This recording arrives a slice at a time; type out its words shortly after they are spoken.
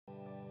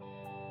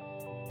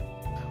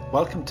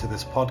Welcome to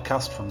this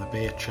podcast from the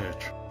Bay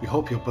Church. We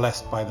hope you're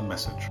blessed by the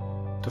message.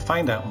 To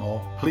find out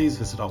more, please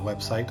visit our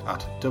website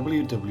at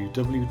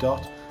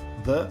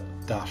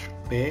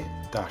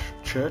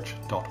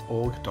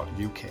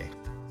www.the-bay-church.org.uk.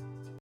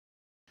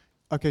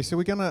 Okay, so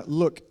we're going to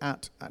look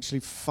at actually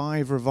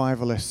 5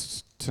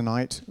 revivalists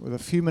tonight with a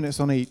few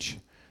minutes on each.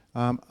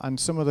 And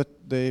some of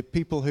the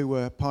people who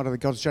were part of the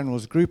God's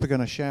Generals group are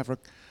going to share for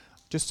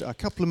just a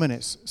couple of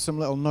minutes some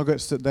little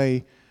nuggets that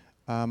they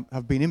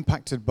have been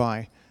impacted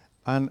by.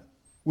 And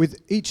with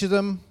each of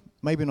them,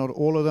 maybe not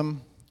all of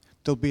them,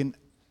 there'll be an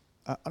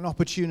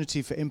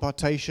opportunity for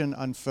impartation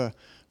and for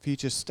you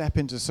to step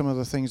into some of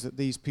the things that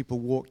these people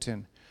walked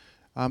in.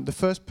 The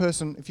first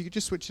person, if you could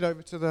just switch it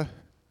over to the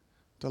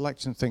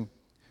election thing,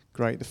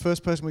 great. The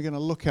first person we're going to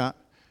look at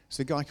is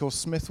a guy called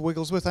Smith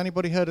Wigglesworth.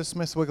 Anybody heard of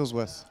Smith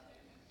Wigglesworth?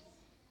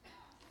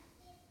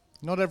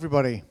 Not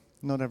everybody,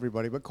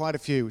 but quite a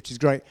few, which is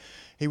great.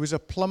 He was a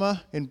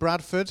plumber in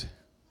Bradford,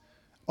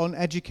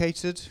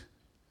 uneducated,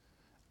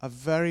 a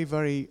very,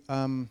 very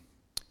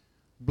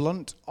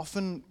blunt,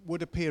 often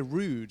would appear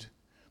rude,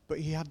 but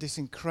he had this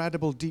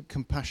incredible deep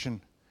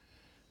compassion.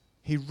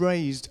 He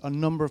raised a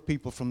number of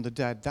people from the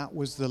dead. That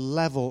was the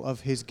level of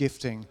his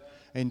gifting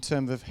in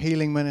terms of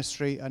healing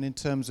ministry and in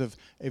terms of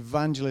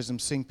evangelism,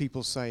 seeing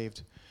people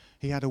saved.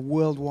 He had a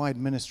worldwide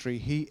ministry.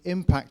 He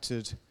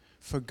impacted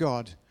for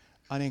God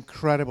an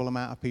incredible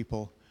amount of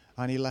people,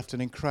 and he left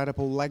an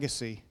incredible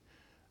legacy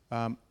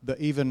that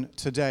even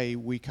today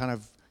we kind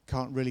of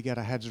can't really get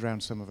our heads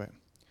around some of it.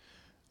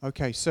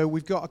 Okay, so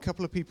we've got a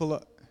couple of people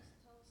that...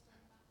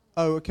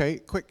 Oh, okay,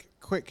 quick,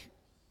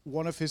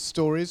 one of his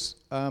stories.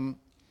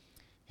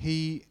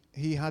 He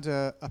had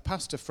a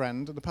pastor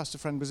friend, and the pastor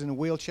friend was in a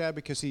wheelchair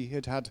because he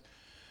had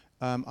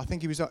I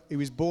think he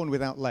was born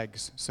without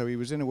legs, so he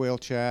was in a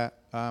wheelchair.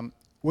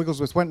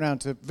 Wigglesworth went round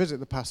to visit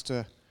the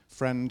pastor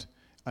friend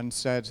and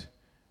said,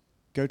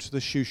 "Go to the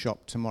shoe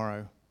shop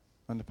tomorrow."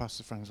 And the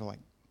pastor friend was like,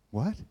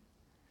 "What?"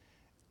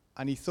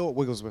 And he thought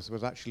Wigglesworth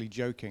was actually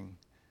joking.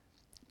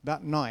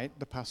 That night,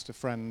 the pastor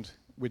friend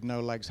with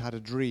no legs had a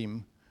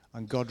dream,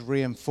 and God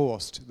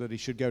reinforced that he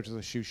should go to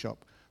the shoe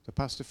shop. The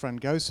pastor friend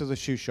goes to the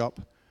shoe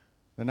shop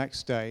the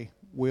next day,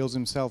 wheels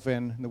himself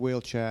in the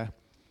wheelchair,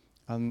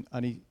 and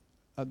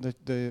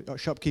the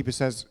shopkeeper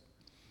says,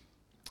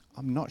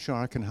 "I'm not sure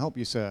I can help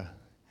you, sir."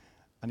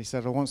 And he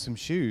said, "I want some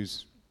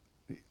shoes."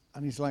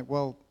 And he's like,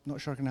 "Well,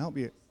 not sure I can help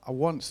you. I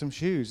want some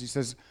shoes." He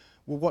says,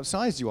 "Well, what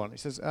size do you want?" He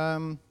says, "I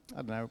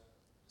don't know,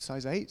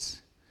 size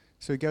 8.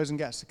 So he goes and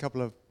gets a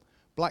couple of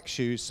black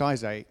shoes,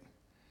 size 8.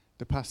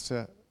 The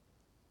pastor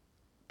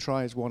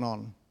tries one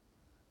on,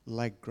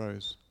 leg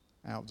grows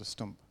out of the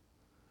stump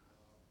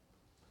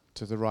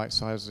to the right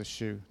size of the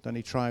shoe. Then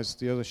he tries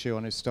the other shoe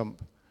on his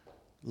stump,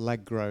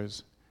 leg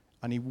grows,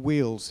 and he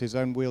wheels his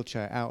own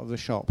wheelchair out of the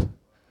shop.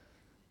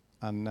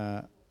 And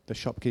the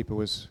shopkeeper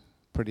was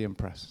pretty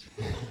impressed.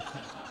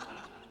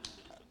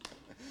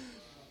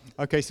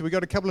 Okay, so we've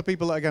got a couple of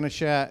people that are going to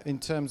share in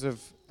terms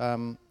of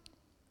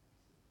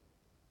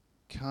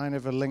kind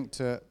of a link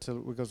to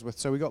Wigglesworth.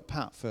 So we got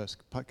Pat first.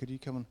 Pat, could you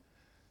come and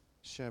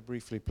share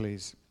briefly,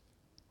 please?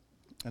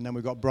 And then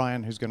we've got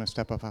Brian, who's going to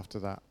step up after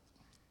that.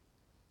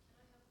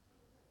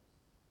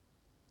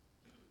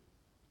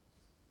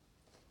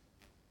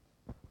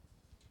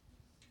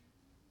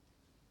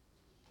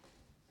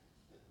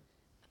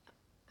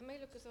 I may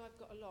look as though I've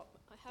got a lot,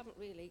 but I haven't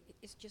really.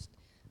 It's just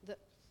that...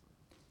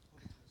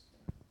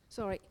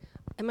 Sorry.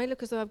 I may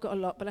look as though I've got a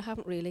lot, but I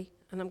haven't really,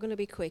 and I'm going to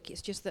be quick.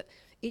 It's just that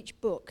each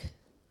book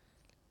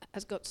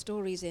has got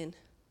stories in,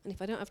 and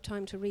if I don't have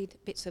time to read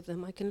bits of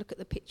them, I can look at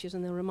the pictures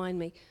and they'll remind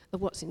me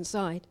of what's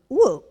inside.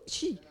 Whoa,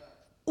 she...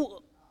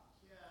 Oh.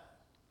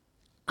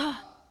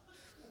 Ah.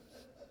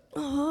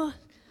 Oh.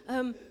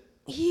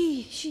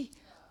 He, she...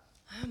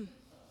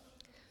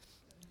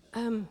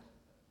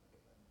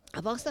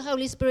 I've asked the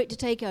Holy Spirit to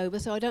take over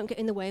so I don't get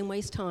in the way and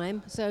waste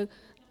time. So,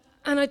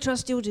 and I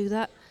trust you'll do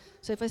that.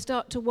 So if I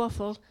start to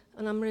waffle,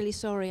 and I'm really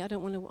sorry, I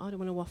don't want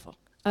to waffle.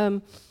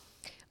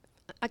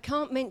 I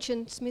can't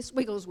mention Smith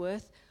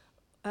Wigglesworth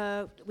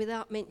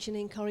without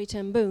mentioning Corrie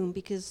ten Boom,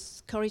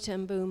 because Corrie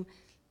ten Boom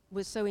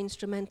was so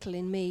instrumental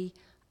in me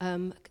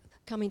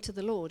coming to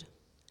the Lord.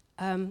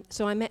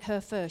 So I met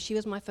her first. She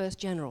was my first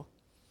general.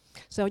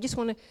 So I just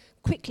want to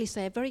quickly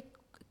say a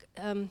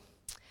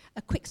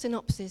quick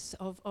synopsis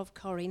of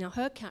Corrie. Now,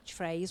 her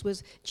catchphrase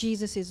was,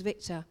 "Jesus is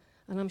Victor,"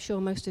 and I'm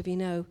sure most of you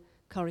know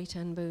Corrie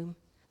ten Boom.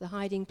 The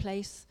hiding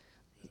place,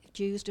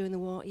 Jews during the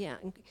war, yeah,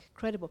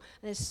 incredible.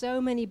 And there's so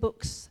many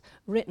books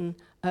written,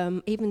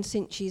 even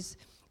since she's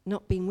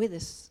not been with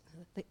us.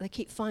 They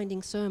keep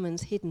finding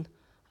sermons hidden.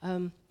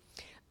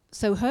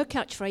 So her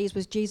catchphrase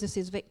was, "Jesus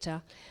is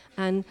Victor,"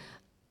 and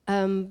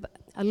a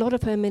lot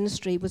of her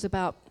ministry was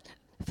about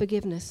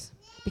forgiveness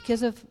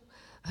because of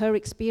her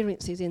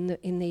experiences in the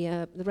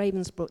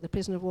Ravensbrück, the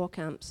prisoner of war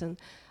camps, and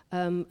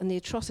the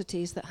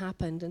atrocities that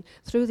happened, and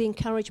through the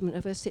encouragement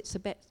of her sister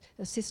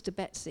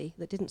Betsy,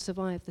 that didn't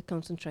survive the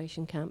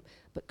concentration camp,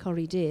 but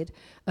Corrie did.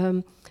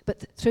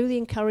 But through the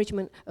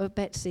encouragement of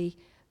Betsy,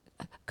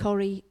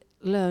 Corrie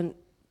learned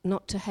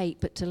not to hate,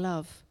 but to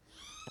love.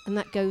 And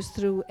that goes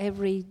through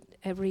every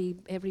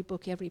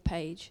book, every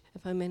page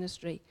of her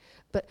ministry.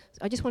 But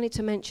I just wanted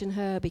to mention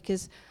her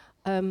because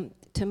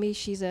to me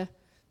she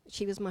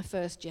was my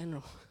first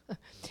general.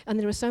 And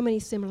there are so many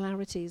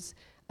similarities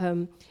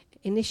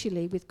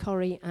initially with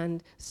Corrie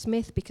and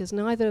Smith, because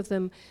neither of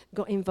them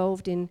got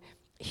involved in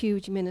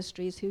huge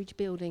ministries, huge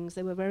buildings.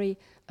 They were very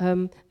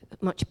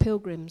much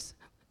pilgrims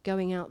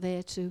going out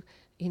there to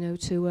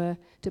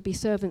be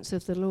servants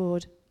of the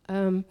Lord.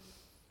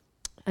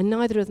 And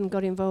neither of them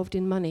got involved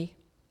in money.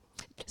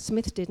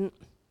 Smith didn't,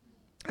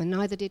 and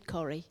neither did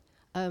Corrie.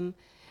 In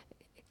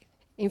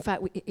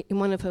fact, in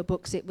one of her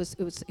books, it was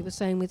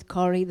saying with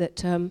Corrie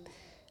that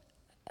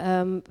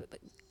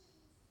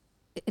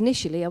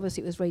initially,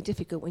 obviously, it was very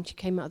difficult when she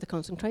came out of the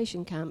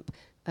concentration camp,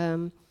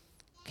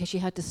 because she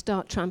had to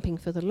start tramping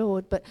for the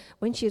Lord. But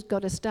when she had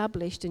got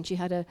established and she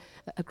had a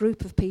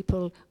group of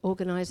people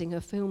organising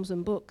her films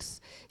and books,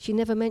 she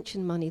never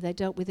mentioned money. They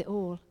dealt with it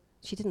all.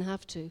 She didn't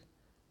have to.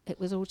 It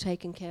was all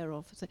taken care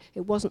of. So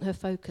it wasn't her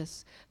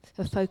focus.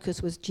 Her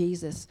focus was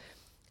Jesus.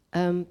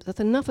 That's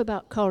enough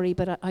about Corrie,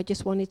 but I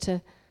just wanted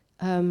to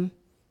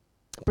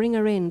bring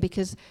her in,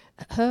 because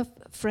her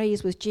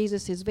phrase was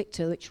Jesus is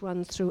victor, which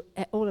runs through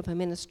all of her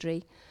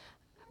ministry.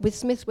 With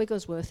Smith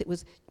Wigglesworth, it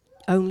was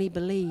only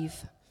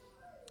believe,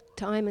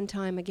 time and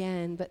time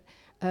again. But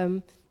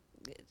and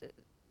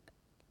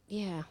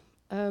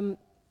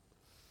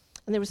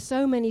there are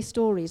so many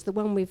stories. The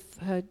one we've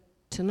heard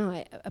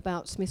tonight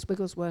about Smith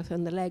Wigglesworth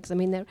and the legs. I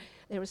mean, there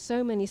are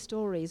so many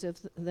stories of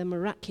the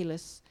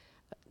miraculous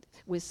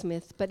with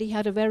Smith, but he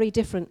had a very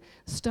different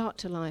start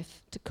to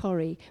life to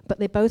Corrie, but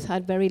they both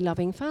had very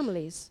loving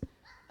families.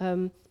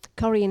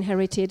 Corrie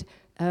inherited,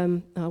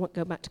 I won't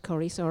go back to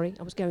Corrie, sorry,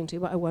 I was going to,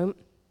 but I won't.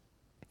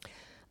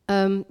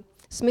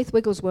 Smith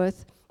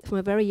Wigglesworth, from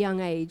a very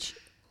young age,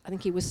 I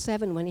think he was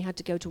 7 when he had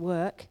to go to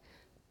work,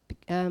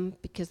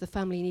 because the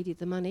family needed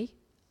the money.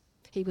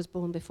 He was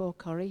born before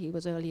Corrie, he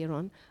was earlier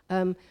on,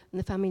 and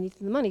the family needed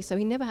the money, so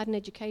he never had an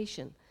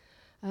education.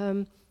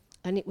 And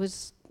it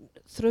was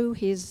through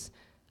his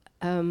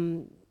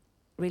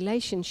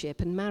relationship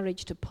and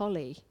marriage to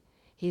Polly,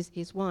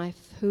 his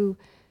wife, who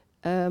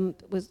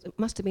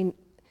must have been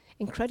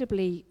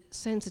incredibly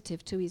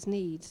sensitive to his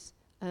needs,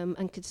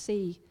 and could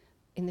see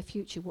in the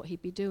future what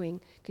he'd be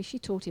doing, because she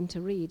taught him to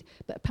read,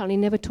 but apparently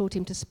never taught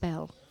him to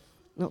spell.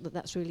 Not that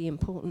that's really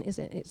important, is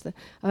it? It's the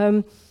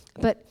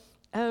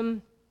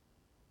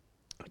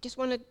I just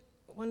wanted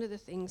one of the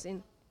things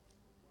in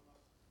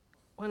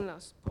one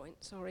last point.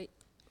 Sorry,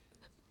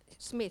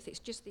 Smith. It's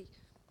just from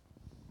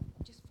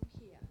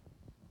here.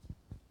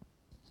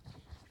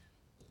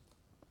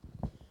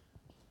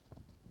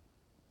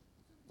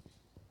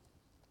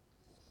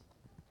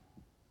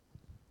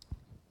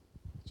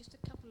 Just a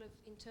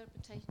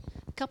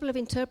couple of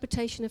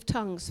interpretation of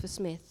tongues for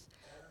Smith,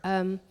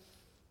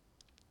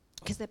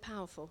 because they're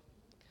powerful.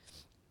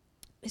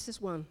 This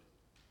is one.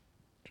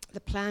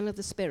 The plan of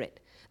the Spirit.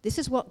 This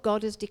is what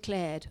God has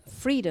declared,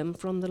 freedom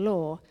from the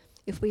law.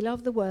 If we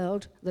love the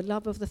world, the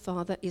love of the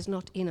Father is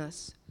not in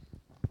us.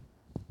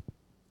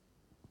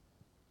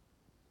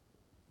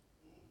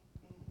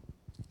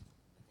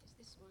 There's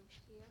this one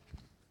here.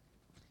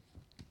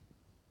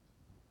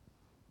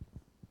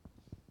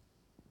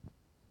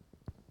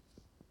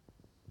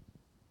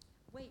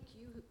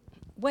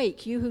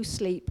 Wake, you who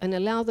sleep, and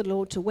allow the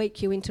Lord to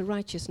wake you into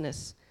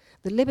righteousness.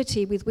 The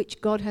liberty with which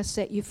God has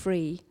set you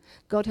free.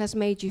 God has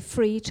made you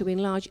free to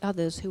enlarge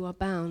others who are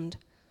bound.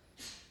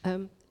 I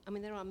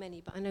mean, there are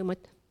many, but I know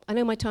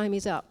my time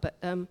is up. But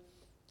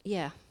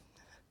yeah.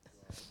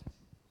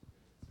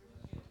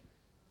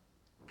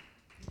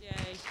 Yay!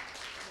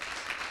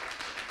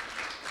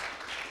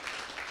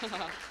 Do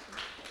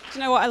you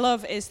know what I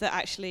love is that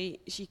actually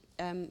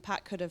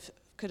Pat could have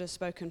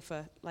spoken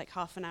for like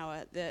half an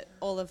hour.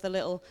 All of the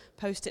little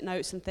post-it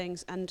notes and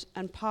things,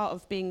 and part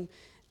of being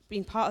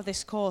part of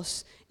this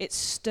course, it's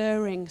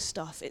stirring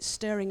stuff. It's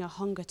stirring a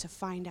hunger to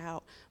find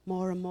out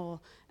more and more.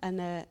 And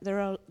there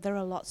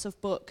are lots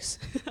of books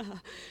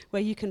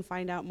where you can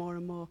find out more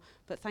and more.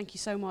 But thank you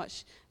so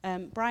much.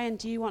 Brian,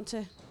 do you want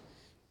to?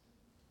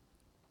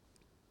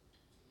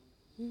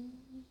 Thank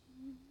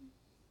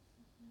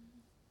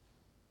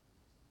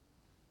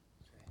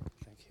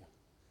you.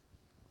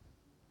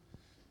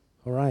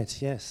 All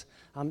right, yes.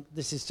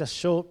 This is just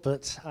short,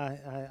 but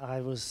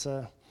I was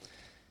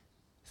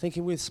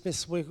thinking with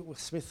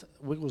Smith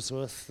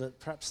Wigglesworth that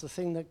perhaps the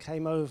thing that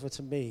came over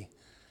to me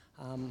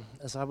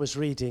as I was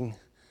reading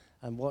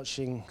and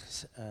watching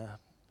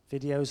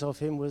videos of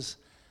him was,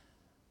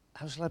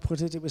 how shall I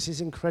put it? It was his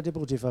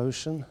incredible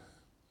devotion.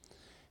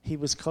 He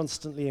was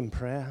constantly in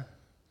prayer.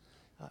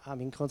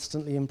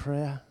 Constantly in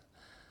prayer.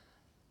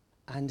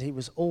 And he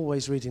was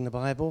always reading the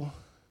Bible.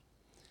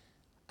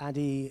 And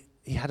he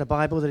had a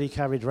Bible that he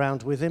carried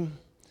around with him.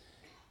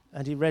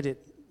 And he read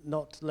it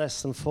not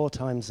less than 4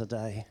 times a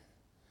day.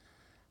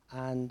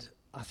 And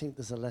I think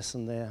there's a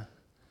lesson there.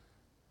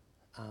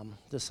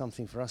 There's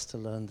something for us to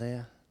learn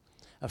there.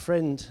 A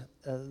friend,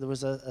 there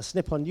was a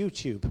snip on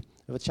YouTube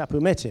of a chap who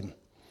met him.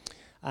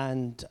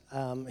 And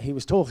he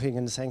was talking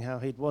and saying how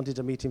he'd wanted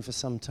to meet him for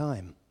some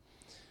time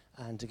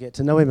and to get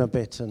to know him a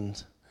bit.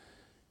 And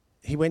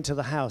he went to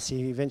the house.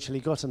 He eventually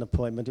got an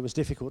appointment. It was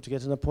difficult to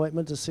get an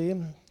appointment to see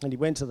him. And he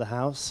went to the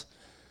house,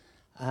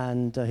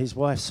 and his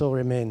wife saw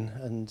him in,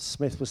 and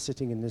Smith was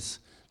sitting in this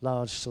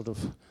large sort of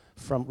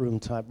front room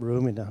type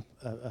room in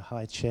a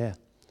high chair.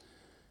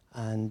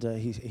 And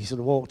he sort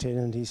of walked in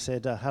and he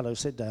said, hello,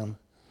 sit down.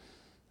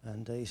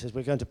 And he says,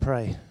 we're going to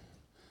pray.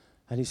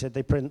 And he said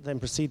they then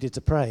proceeded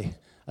to pray.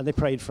 And they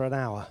prayed for an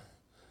hour.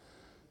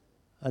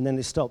 And then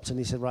they stopped and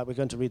he said, right, we're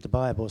going to read the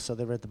Bible. So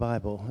they read the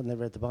Bible, and they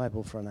read the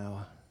Bible for an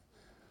hour.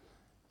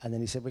 And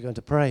then he said, we're going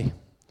to pray.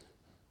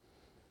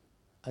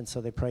 And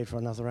so they prayed for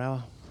another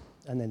hour.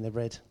 And then they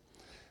read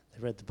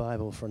the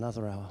Bible for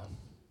another hour.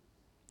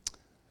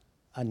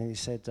 And then he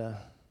said,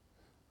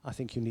 I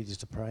think you needed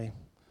to pray.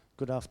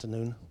 Good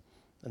afternoon.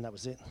 And that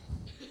was it.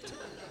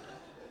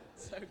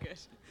 So good.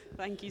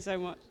 Thank you so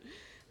much.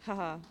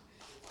 Haha.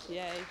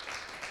 Yay.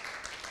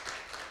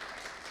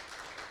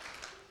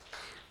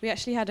 We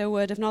actually had a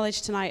word of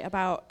knowledge tonight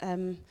about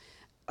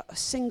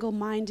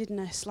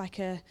single-mindedness,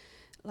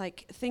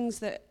 like things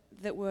that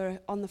were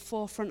on the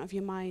forefront of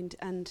your mind,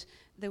 and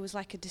there was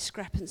like a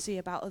discrepancy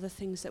about other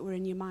things that were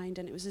in your mind,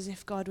 and it was as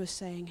if God was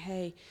saying,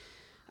 hey,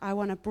 I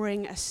want to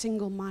bring a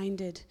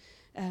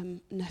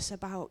single-mindedness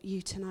about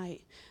you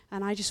tonight.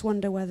 And I just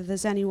wonder whether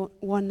there's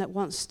anyone that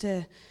wants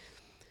to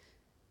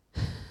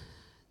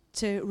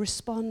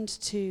respond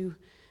to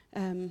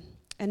an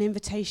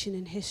invitation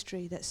in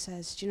history that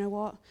says, do you know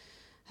what?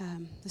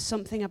 There's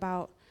something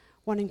about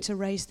wanting to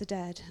raise the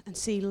dead and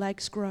see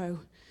legs grow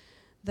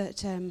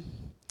that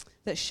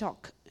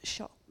shock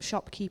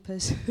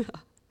shopkeepers.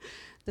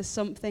 There's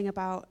something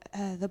about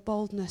the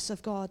boldness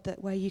of God,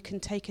 that where you can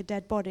take a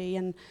dead body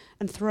and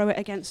throw it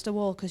against a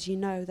wall because you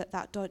know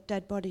that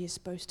dead body is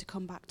supposed to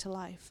come back to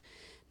life.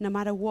 No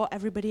matter what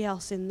everybody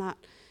else in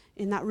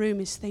that room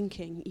is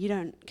thinking, you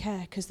don't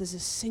care, because there's a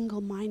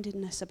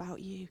single-mindedness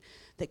about you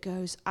that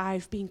goes,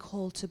 I've been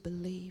called to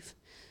believe,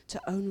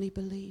 to only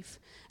believe.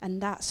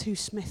 And that's who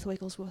Smith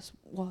Wiggles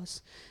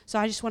was. So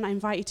I just want to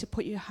invite you to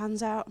put your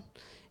hands out.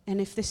 And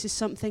if this is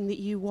something that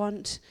you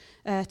want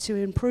to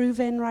improve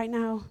in right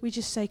now, we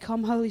just say,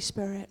 come, Holy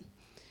Spirit,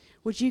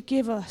 would you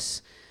give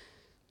us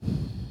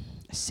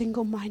a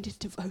single-minded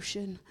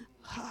devotion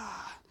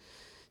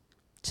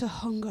to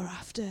hunger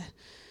after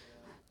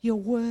your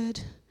word,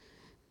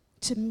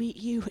 to meet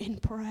you in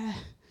prayer,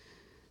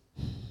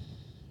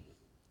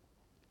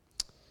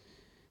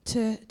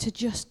 to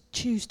just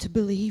choose to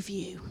believe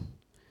you.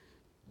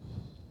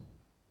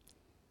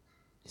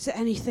 Is there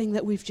anything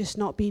that we've just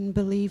not been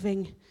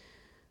believing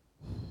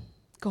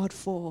God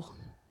for,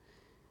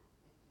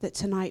 that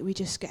tonight we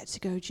just get to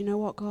go, do you know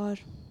what,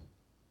 God?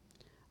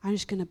 I'm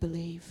just going to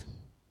believe.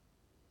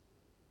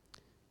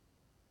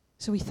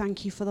 So we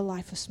thank you for the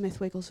life of Smith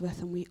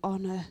Wigglesworth, and we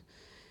honor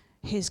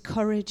his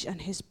courage and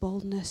his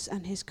boldness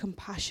and his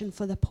compassion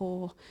for the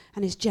poor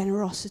and his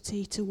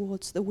generosity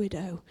towards the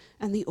widow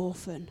and the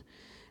orphan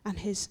and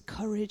his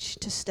courage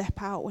to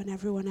step out when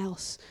everyone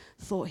else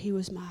thought he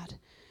was mad,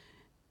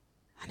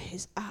 and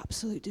his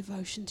absolute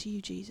devotion to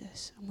you,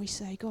 Jesus. And we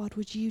say, God,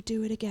 would you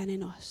do it again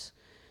in us?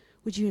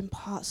 Would you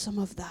impart some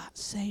of that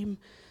same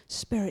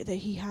spirit that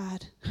he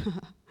had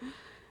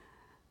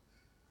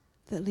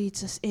that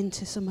leads us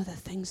into some of the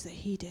things that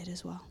he did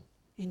as well?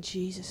 In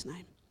Jesus'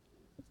 name.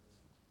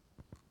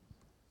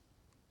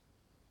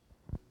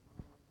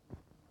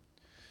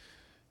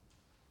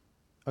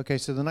 Okay,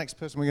 so the next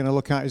person we're going to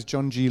look at is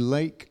John G.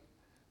 Lake.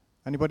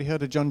 Anybody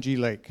heard of John G.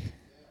 Lake?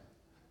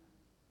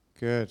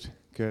 Good.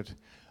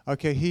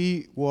 Okay,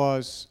 he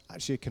was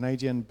actually a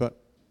Canadian,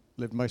 but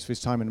lived most of his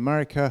time in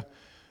America.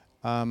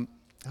 Had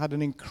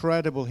an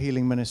incredible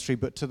healing ministry,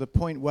 but to the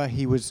point where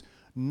he was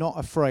not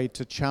afraid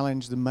to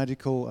challenge the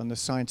medical and the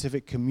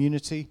scientific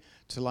community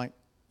to,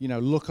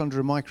 look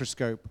under a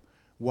microscope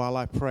while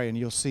I pray, and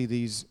you'll see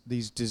these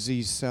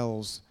disease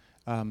cells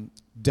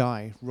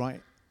die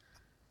right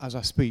as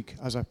I speak,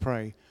 as I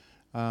pray.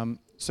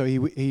 So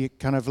he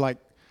kind of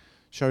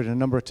showed a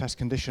number of test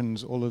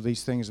conditions, all of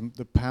these things, and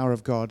the power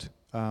of God,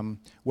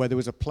 where there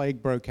was a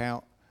plague broke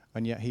out,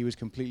 and yet he was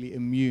completely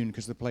immune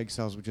because the plague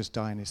cells would just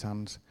die in his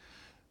hands.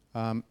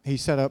 He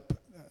set up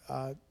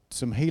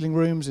some healing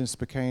rooms in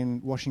Spokane,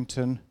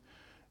 Washington,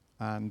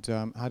 and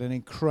had an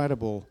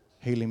incredible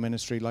healing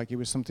ministry. It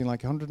was something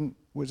like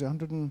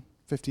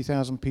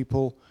 150,000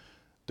 people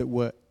that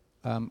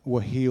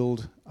were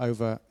healed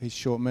over his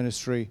short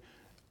ministry.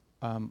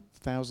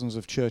 Thousands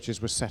of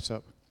churches were set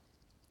up,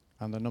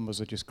 and the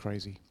numbers are just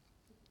crazy.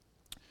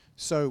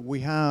 So we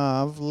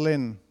have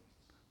Lynn,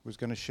 who's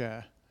going to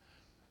share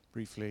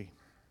briefly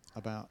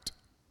about.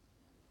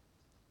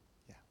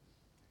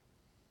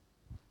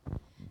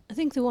 I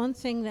think the one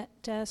thing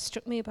that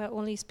struck me about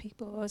all these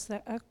people was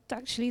that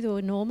actually they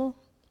were normal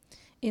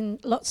in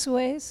lots of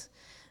ways.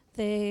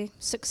 They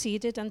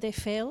succeeded and they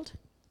failed.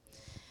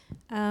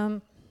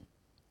 And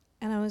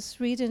I was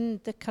reading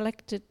the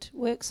collected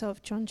works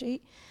of John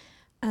G.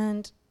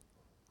 And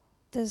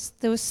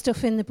there was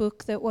stuff in the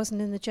book that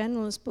wasn't in the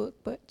general's book,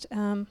 but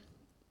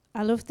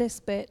I love this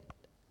bit.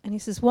 And he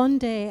says, one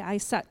day I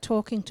sat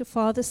talking to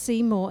Father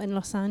Seymour in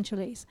Los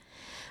Angeles.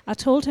 I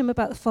told him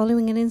about the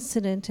following an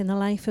incident in the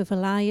life of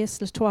Elias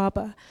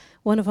Letwaba,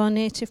 one of our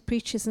native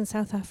preachers in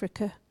South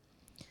Africa.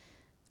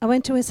 I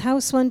went to his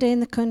house one day in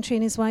the country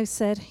and his wife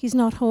said, he's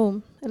not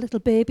home. A little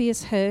baby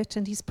is hurt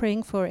and he's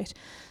praying for it.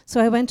 So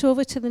I went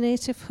over to the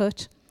native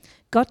hut,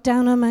 got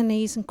down on my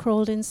knees and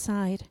crawled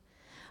inside.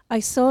 I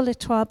saw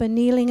Letwaba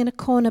kneeling in a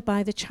corner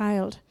by the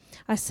child.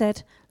 I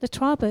said,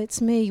 Letwaba,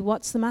 it's me.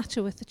 What's the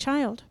matter with the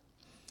child?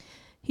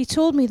 He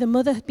told me the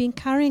mother had been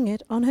carrying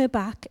it on her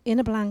back in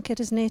a blanket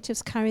as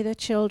natives carry their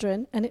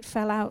children, and it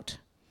fell out.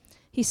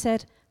 He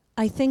said,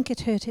 I think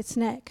it hurt its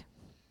neck.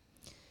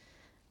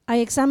 I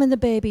examined the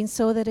baby and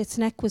saw that its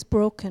neck was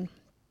broken.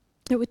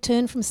 It would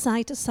turn from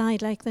side to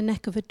side like the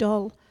neck of a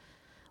doll.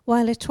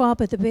 While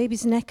Letwaba, the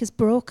baby's neck is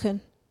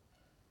broken.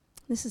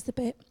 This is the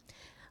bit.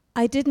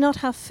 I did not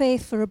have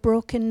faith for a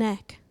broken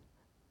neck,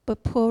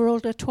 but poor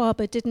old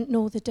Letwaba didn't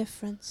know the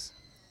difference.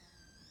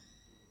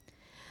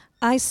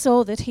 I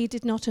saw that he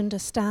did not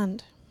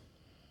understand.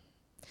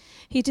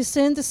 He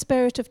discerned the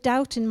spirit of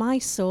doubt in my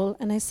soul,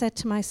 and I said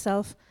to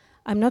myself,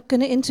 I'm not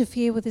going to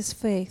interfere with his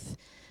faith.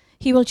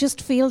 He will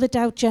just feel the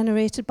doubt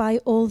generated by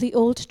all the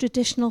old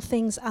traditional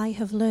things I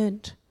have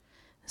learned.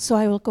 So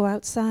I will go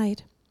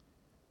outside.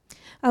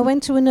 I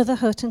went to another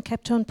hut and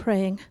kept on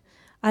praying.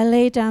 I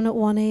lay down at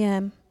 1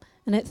 a.m.,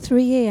 and at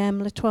 3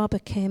 a.m.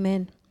 Letwaba came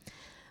in.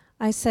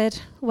 I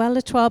said, well,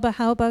 Letwaba,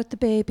 how about the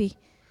baby?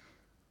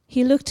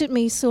 He looked at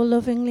me so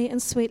lovingly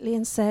and sweetly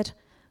and said,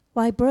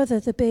 why, brother,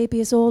 the baby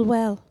is all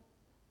well.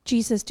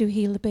 Jesus do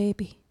heal the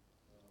baby.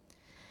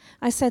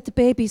 I said, the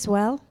baby's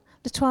well.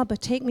 Letwaba,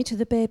 take me to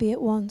the baby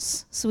at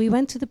once. So we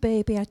went to the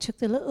baby. I took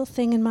the little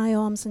thing in my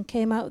arms and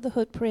came out of the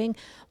hut praying,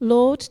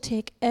 Lord,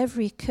 take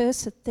every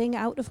cursed thing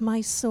out of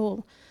my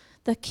soul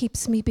that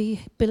keeps me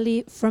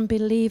from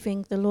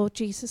believing the Lord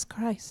Jesus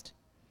Christ.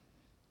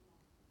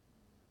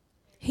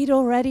 He'd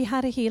already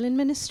had a healing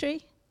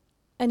ministry,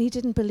 and he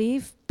didn't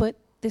believe, but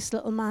this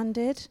little man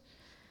did.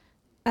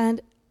 And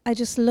I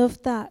just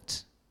loved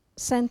that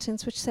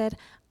sentence which said,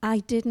 I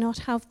did not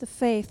have the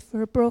faith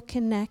for a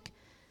broken neck,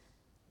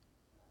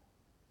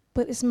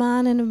 but this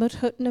man in a mud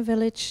hut in a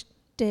village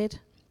did,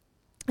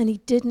 and he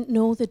didn't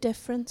know the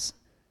difference.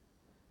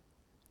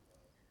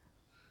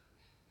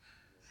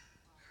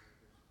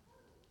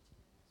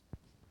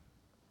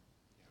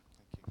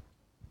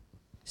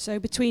 So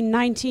between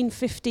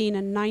 1915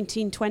 and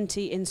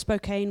 1920 in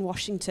Spokane,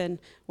 Washington,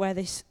 where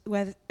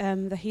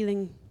the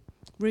healing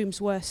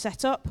rooms were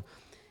set up,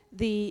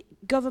 the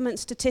government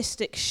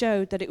statistics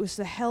showed that it was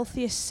the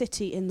healthiest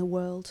city in the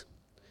world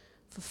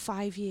for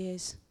 5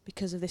 years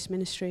because of this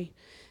ministry.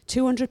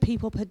 200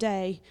 people per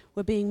day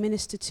were being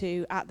ministered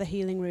to at the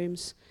healing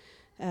rooms,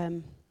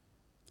 and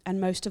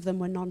most of them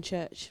were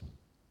non-church.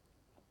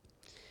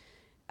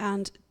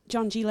 And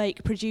John G.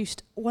 Lake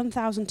produced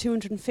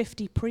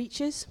 1,250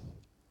 preachers,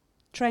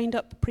 trained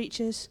up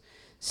preachers,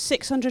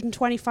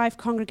 625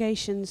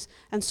 congregations,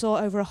 and saw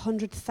over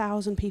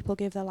 100,000 people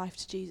give their life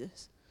to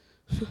Jesus.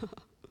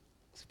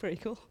 It's pretty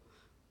cool.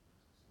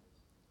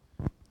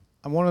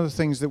 And one of the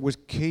things that was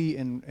key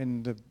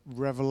in the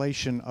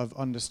revelation of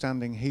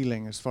understanding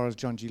healing as far as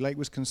John G. Lake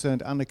was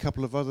concerned, and a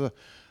couple of other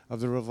of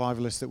the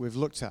revivalists that we've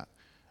looked at,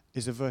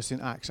 is a verse in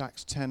Acts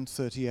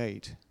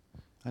 10:38.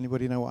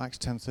 Anybody know what Acts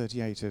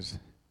 10:38 is?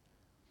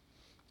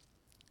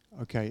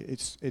 Okay,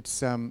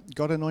 it's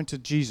God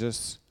anointed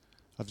Jesus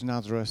of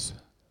Nazareth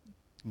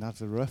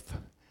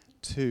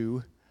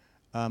to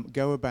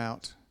go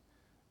about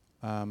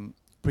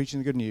preaching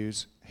the good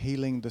news,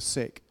 healing the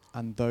sick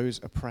and those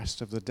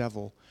oppressed of the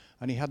devil.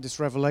 And he had this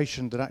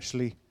revelation that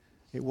actually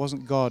it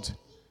wasn't God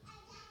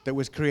that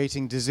was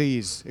creating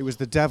disease. It was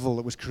the devil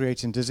that was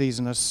creating disease.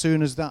 And as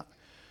soon as that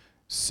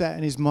set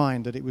in his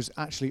mind that it was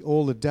actually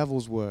all the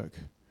devil's work,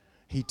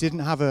 he didn't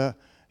have a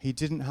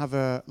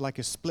like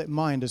a split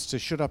mind as to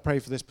should I pray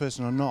for this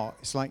person or not.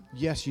 It's like,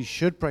 yes, you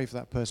should pray for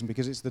that person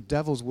because it's the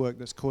devil's work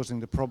that's causing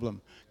the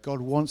problem.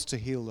 God wants to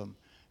heal them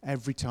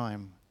every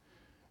time.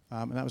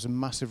 And that was a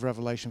massive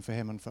revelation for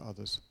him and for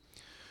others.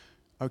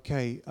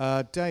 Okay,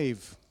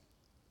 Dave,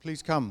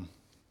 please come.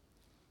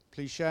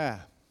 Please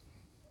share.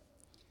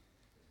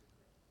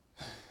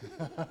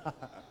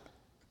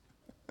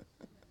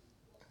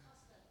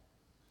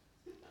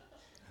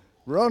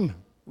 Run.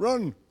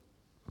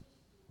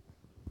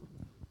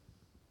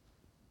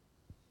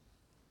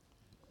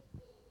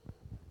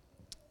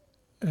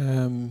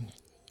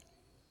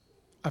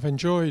 I've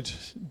enjoyed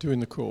doing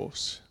the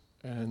course,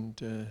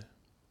 and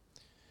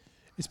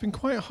it's been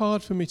quite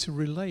hard for me to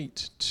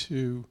relate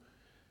to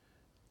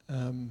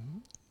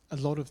a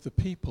lot of the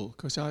people,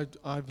 because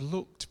I've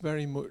looked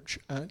very much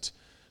at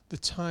the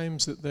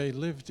times that they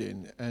lived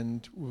in,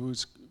 and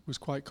was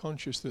quite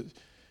conscious that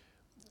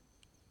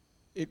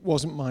it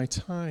wasn't my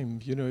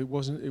time, you know, it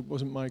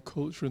wasn't my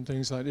culture and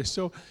things like this.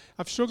 So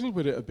I've struggled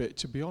with it a bit,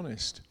 to be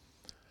honest.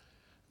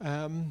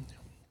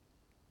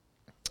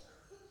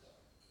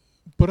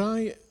 But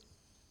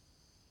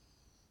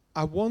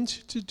I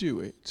wanted to do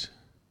it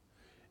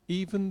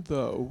even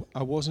though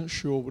I wasn't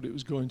sure what it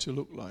was going to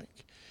look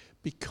like,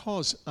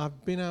 because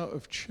I've been out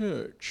of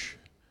church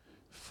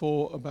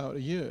for about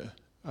a year.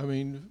 I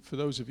mean, for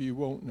those of you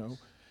who won't know,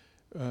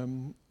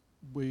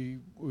 we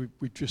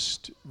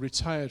just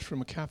retired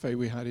from a cafe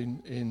we had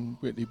in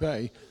Whitley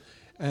Bay,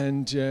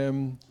 and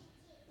to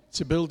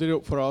build it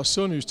up for our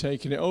son who's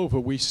taking it over,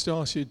 we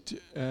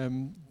started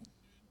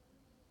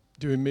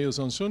doing meals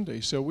on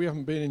Sunday. So we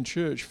haven't been in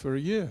church for a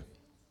year.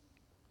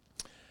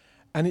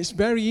 And it's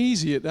very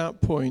easy at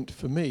that point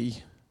for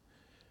me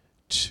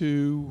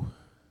to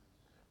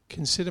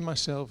consider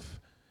myself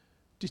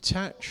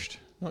detached,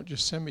 not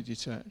just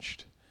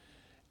semi-detached.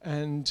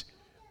 And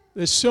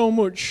there's so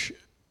much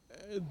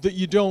that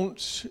you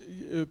don't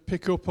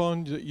pick up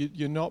on, that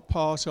you're not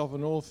part of,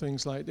 and all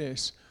things like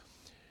this.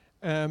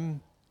 And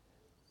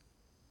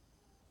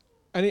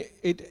I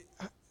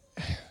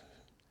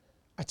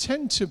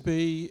tend to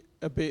be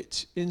a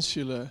bit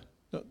insular,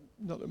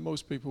 not that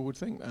most people would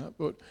think that,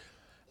 but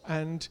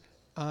and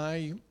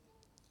I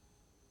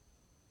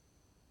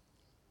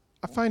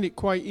find it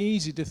quite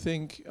easy to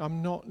think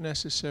I'm not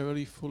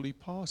necessarily fully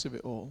part of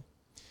it all.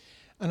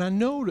 And I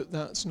know that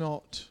that's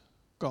not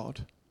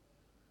God.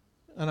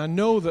 And I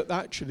know that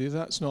actually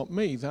that's not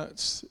me.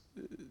 That's,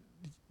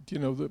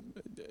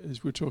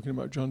 as we're talking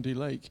about John D.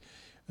 Lake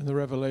and the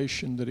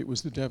revelation that it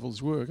was the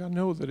devil's work, I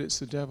know that it's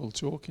the devil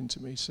talking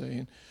to me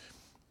saying,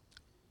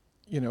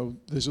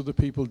 there's other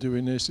people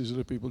doing this, there's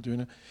other people doing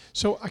that.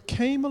 So I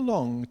came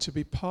along to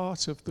be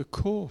part of the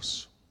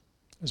course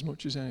as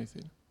much as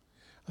anything.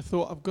 I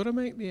thought, I've got to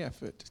make the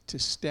effort to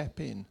step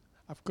in.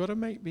 I've got to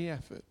make the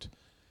effort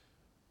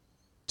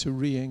to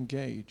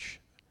re-engage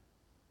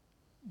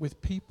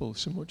with people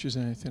so much as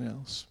anything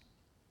else.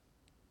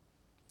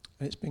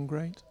 And it's been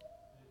great.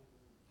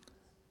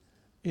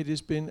 It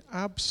has been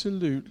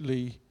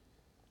absolutely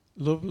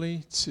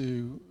lovely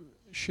to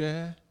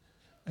share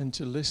and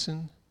to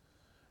listen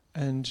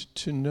and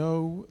to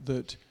know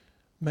that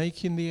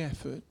making the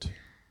effort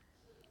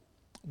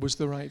was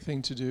the right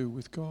thing to do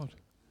with God.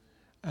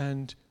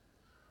 And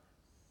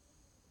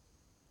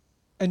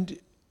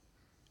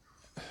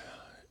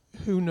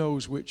who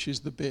knows which is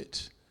the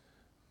bit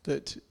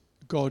that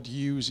God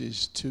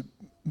uses to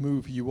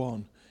move you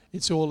on.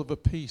 It's all of a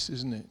piece,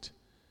 isn't it?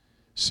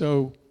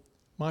 So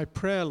my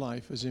prayer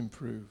life has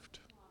improved.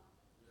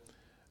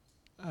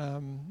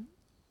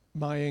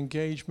 My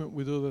engagement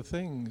with other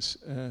things,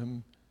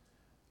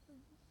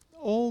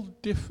 all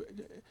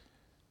different,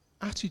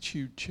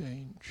 attitude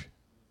change.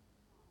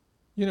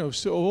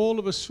 So all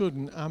of a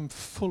sudden I'm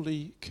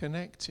fully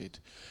connected.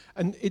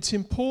 And it's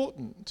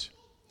important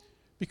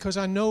because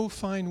I know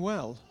fine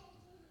well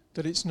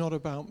that it's not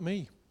about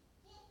me.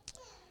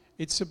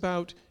 It's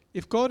about,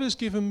 if God has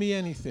given me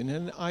anything,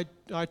 and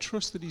I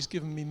trust that he's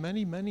given me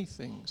many, many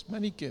things,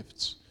 many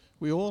gifts.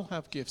 We all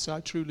have gifts.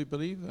 I truly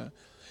believe that.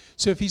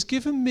 So if he's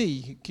given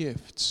me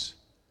gifts,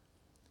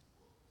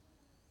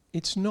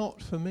 it's not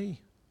for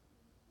me.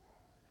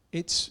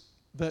 It's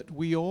that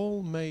we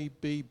all may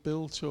be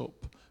built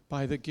up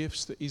by the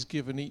gifts that he's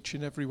given each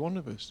and every one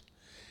of us.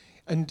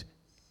 And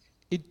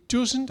it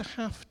doesn't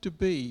have to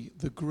be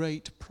the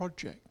great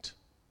project.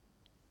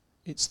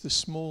 It's the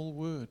small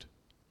word,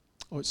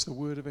 or it's the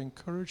word of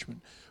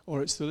encouragement,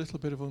 or it's the little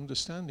bit of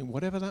understanding,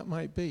 whatever that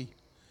might be.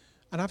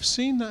 And I've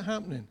seen that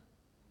happening.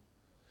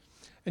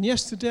 And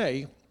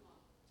yesterday,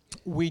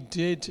 we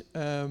did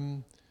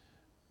the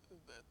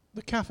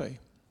cafe.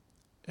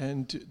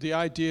 And the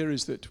idea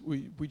is that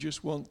we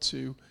just want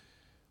to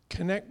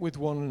connect with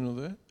one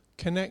another,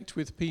 connect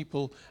with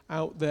people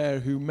out there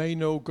who may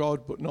know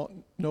God but not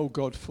know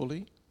God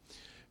fully,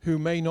 who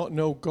may not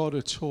know God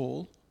at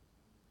all.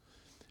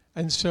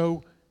 And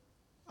so,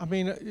 I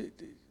mean,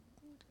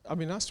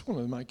 that's one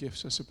of my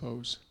gifts, I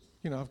suppose.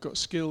 I've got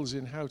skills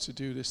in how to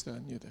do this, that,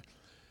 and the other.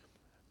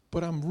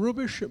 But I'm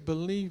rubbish at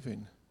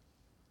believing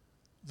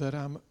that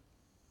I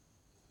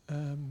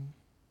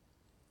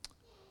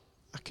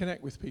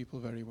connect with people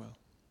very well.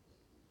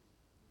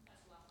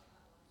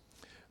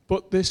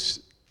 But this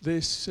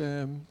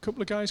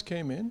couple of guys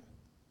came in,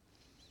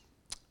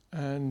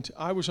 and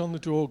I was on the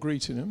door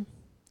greeting them.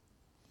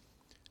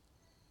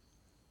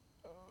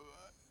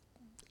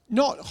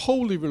 Not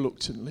wholly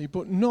reluctantly,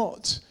 but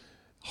not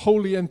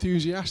wholly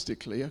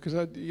enthusiastically, because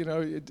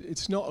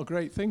it's not a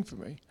great thing for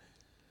me.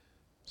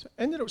 So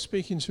I ended up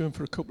speaking to him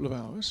for a couple of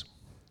hours.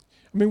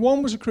 I mean,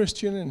 one was a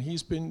Christian, and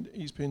he's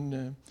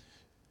been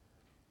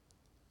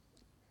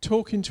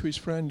talking to his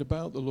friend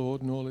about the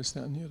Lord and all this,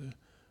 that, and the other.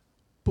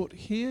 But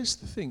here's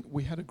the thing.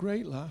 We had a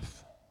great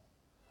laugh.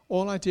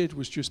 All I did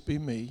was just be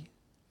me.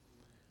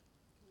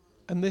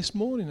 And this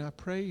morning I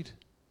prayed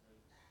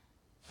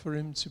for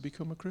him to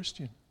become a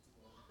Christian.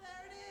 There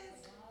it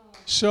is.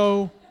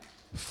 So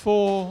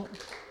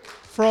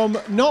from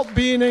not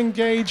being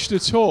engaged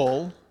at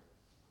all,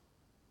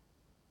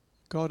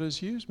 God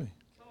has used me.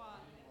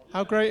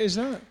 How great is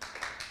that?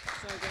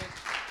 So good.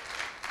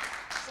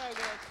 So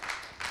good.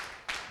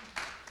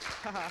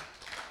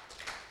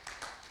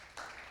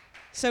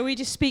 So we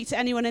just speak to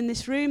anyone in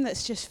this room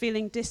that's just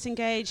feeling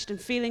disengaged and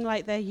feeling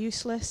like they're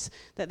useless,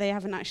 that they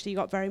haven't actually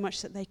got very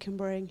much that they can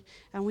bring.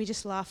 And we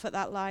just laugh at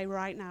that lie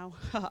right now.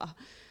 Ha,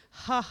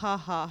 ha, ha,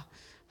 ha,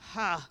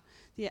 ha.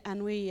 Yeah,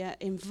 and we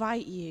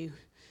invite you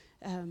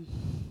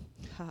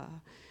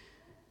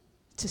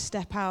to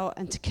step out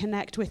and to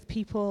connect with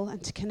people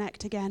and to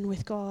connect again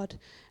with God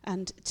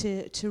and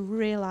to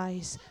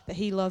realize that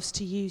he loves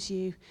to use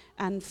you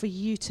and for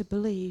you to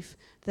believe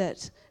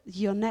that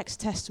your next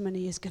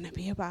testimony is going to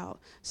be about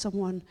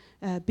someone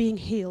being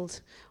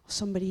healed, or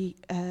somebody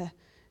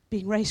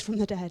being raised from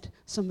the dead,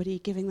 somebody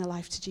giving their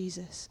life to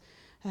Jesus.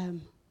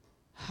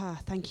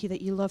 Thank you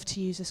that you love to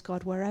use us,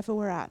 God, wherever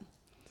we're at.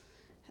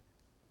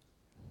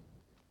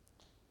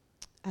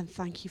 And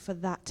thank you for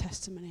that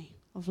testimony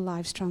of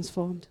lives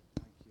transformed.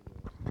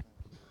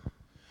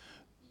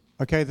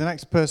 Okay, the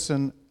next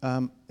person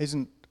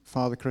isn't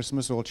Father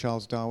Christmas or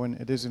Charles Darwin.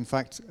 It is, in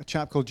fact, a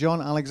chap called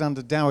John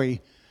Alexander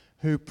Dowie,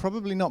 who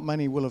probably not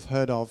many will have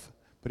heard of,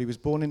 but he was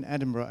born in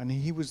Edinburgh, and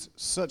he was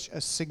such a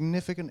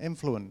significant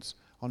influence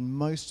on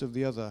most of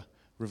the other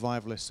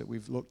revivalists that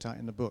we've looked at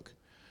in the book.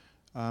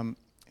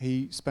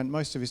 He spent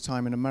most of his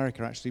time in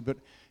America, actually, but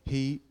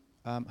he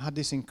had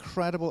this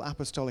incredible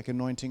apostolic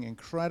anointing,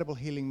 incredible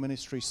healing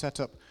ministry, set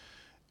up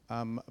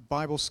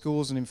Bible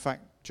schools, and in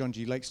fact, John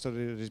G. Lake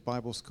studied at his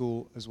Bible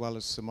school, as well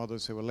as some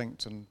others who were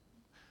linked, and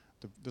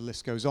the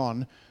list goes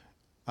on.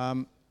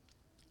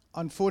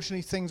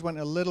 Unfortunately, things went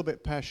a little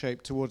bit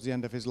pear-shaped towards the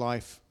end of his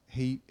life.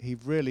 He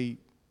really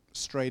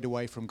strayed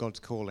away from God's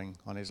calling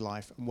on his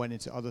life and went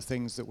into other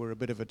things that were a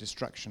bit of a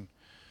distraction.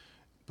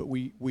 But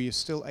we are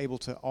still able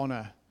to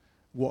honor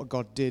what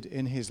God did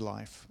in his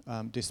life,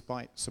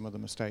 despite some of the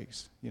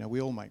mistakes. You know,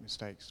 we all make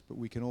mistakes, but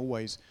we can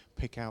always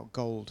pick out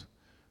gold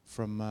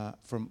from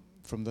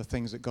the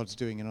things that God's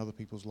doing in other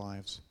people's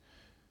lives.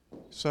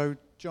 So,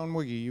 John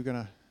Wiggy, you're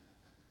going to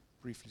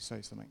briefly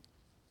say something.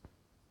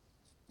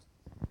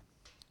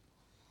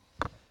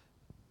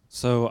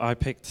 So I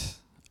picked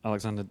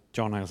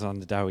John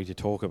Alexander Dowie to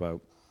talk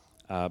about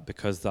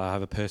because I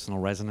have a personal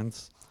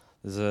resonance.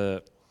 There's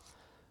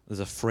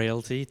a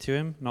frailty to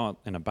him, not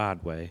in a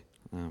bad way,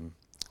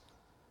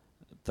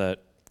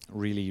 that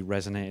really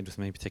resonated with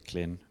me,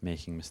 particularly in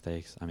making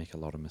mistakes. I make a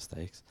lot of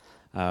mistakes.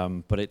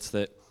 But it's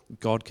that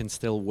God can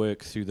still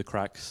work through the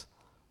cracks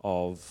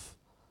of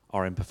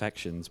our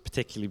imperfections,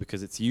 particularly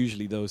because it's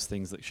usually those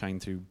things that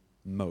shine through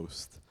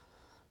most,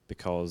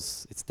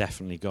 because it's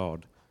definitely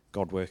God.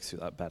 God works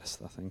through that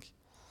best, I think.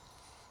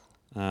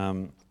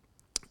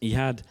 He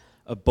had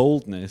a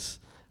boldness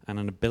and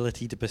an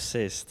ability to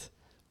persist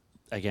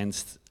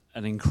against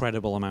an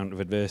incredible amount of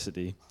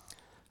adversity.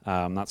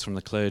 That's from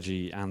the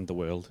clergy and the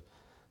world.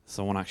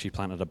 Someone actually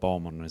planted a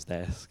bomb on his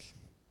desk,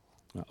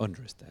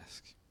 under his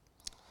desk.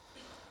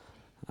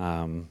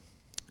 And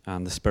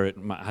the Spirit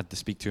had to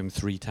speak to him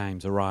 3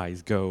 times.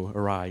 Arise, go,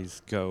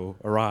 arise, go,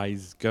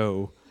 arise,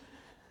 go.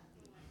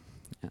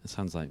 Yeah, it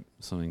sounds like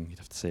something you'd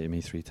have to say to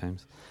me 3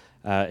 times.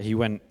 He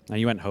went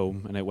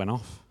home and it went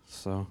off,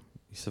 so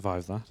he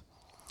survived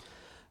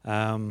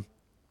that.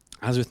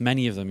 As with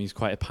many of them, he's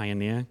quite a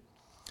pioneer.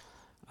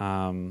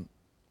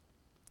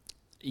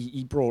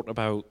 He brought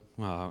about,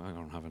 well, I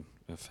don't have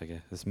a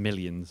figure, there's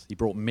millions. He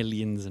brought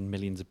millions and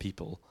millions of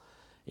people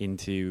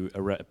into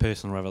a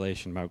personal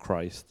revelation about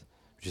Christ,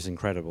 which is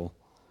incredible.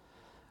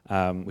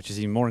 Which is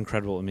even more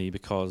incredible to me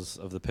because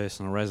of the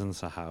personal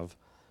resonance I have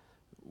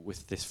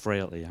with this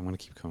frailty. I'm going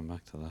to keep coming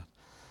back to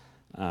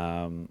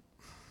that.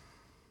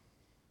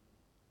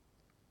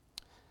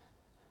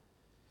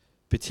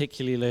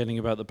 Particularly learning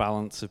about the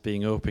balance of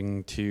being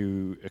open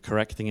to a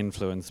correcting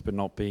influence but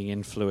not being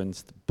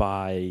influenced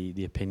by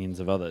the opinions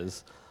of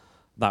others.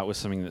 That was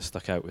something that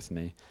stuck out with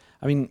me.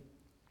 I mean,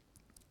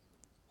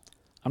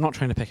 I'm not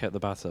trying to pick out the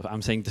bad stuff.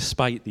 I'm saying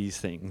despite these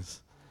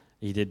things,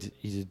 he did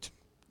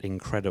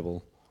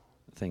incredible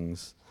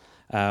things.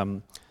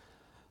 One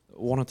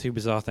or two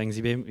bizarre things.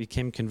 He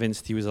became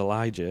convinced he was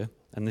Elijah,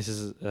 and this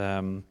is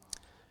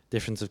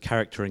difference of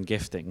character and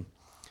gifting,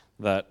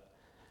 that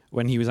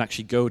when he was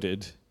actually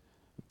goaded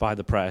by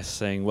the press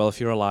saying, well, if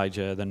you're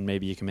Elijah, then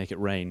maybe you can make it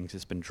rain because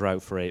it's been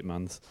drought for 8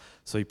 months.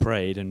 So he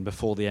prayed, and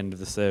before the end of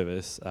the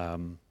service,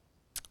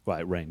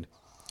 it rained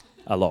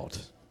a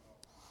lot.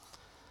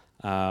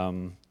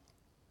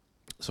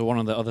 So one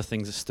of the other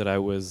things that stood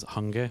out was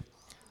hunger.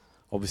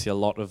 Obviously, a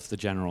lot of the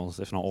generals,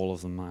 if not all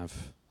of them,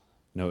 I've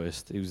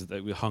noticed,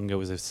 hunger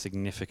was a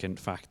significant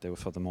factor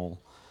for them all.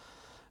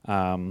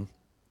 And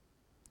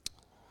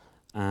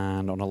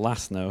on a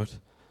last note,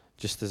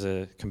 just as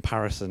a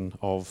comparison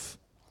of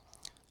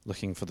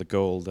looking for the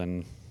gold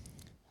and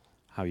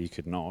how you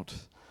could not,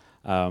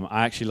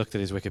 I actually looked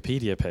at his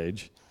Wikipedia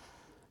page.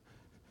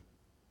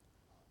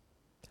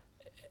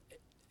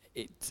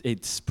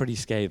 It's pretty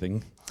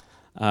scathing,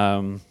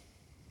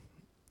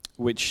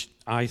 which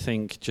I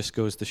think just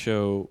goes to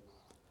show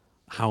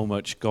how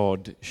much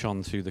God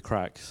shone through the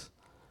cracks.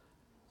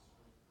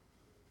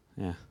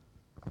 Yeah.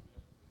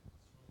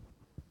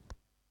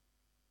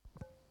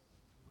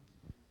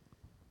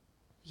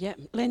 Yeah,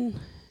 Lynn,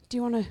 do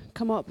you want to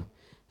come up?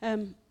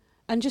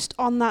 And just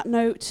on that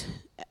note,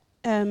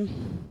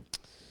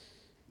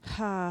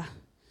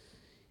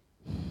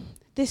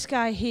 this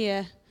guy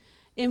here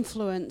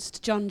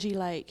influenced John G.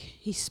 Lake.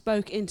 He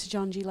spoke into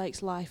John G.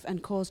 Lake's life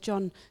and caused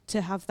John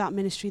to have that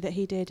ministry that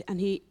he did.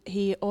 And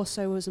he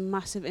also was a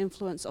massive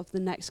influence of the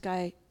next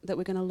guy that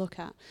we're going to look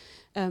at.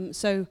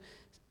 So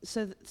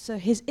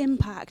his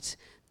impact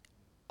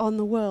on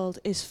the world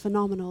is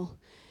phenomenal.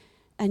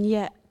 And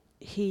yet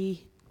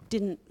he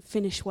didn't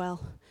finish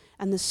well.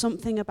 And there's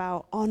something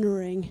about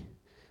honouring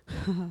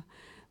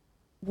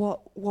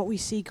what we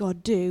see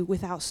God do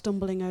without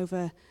stumbling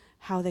over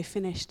how they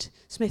finished.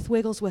 Smith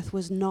Wigglesworth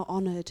was not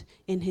honoured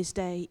in his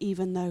day,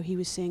 even though he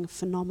was seeing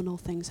phenomenal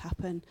things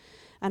happen.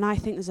 And I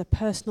think there's a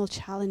personal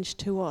challenge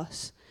to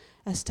us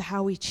as to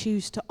how we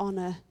choose to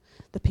honour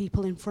the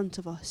people in front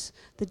of us,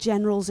 the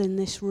generals in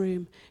this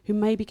room who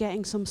may be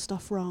getting some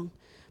stuff wrong,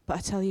 but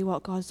I tell you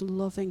what, God's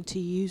loving to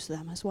use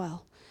them as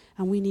well.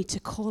 And we need to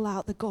call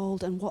out the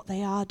gold and what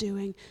they are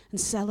doing and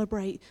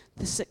celebrate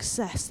the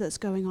success that's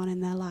going on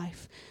in their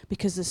life,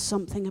 because there's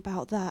something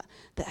about that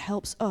that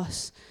helps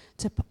us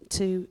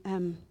to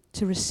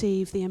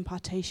receive the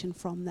impartation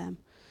from them.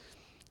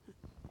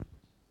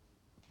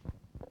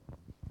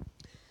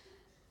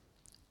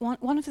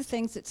 One of the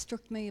things that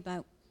struck me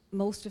about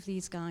most of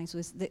these guys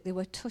was that they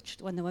were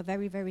touched when they were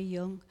very, very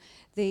young.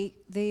 They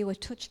were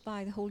touched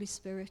by the Holy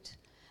Spirit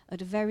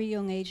at a very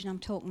young age, and I'm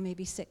talking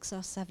maybe 6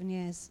 or 7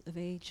 years of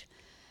age.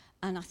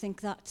 And I think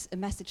that's a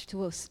message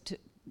to us,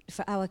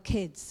 for our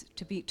kids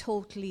to be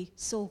totally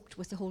soaked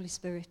with the Holy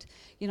Spirit.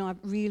 You know, I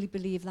really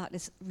believe that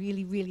is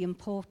really, really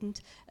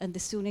important. And the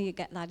sooner you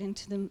get that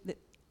into them,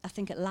 I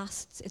think it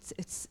lasts.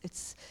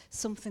 It's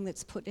something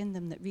that's put in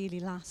them that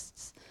really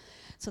lasts.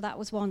 So that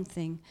was one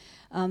thing.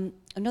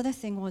 Another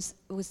thing was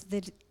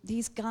that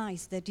these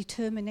guys, their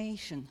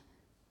determination,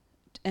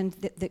 and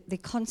they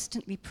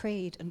constantly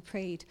prayed and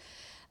prayed.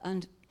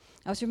 And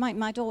I was reminded,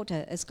 my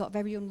daughter has got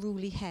very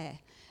unruly hair,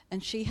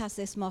 and she has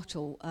this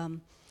motto,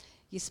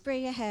 you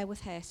spray your hair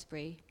with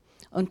hairspray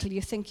until you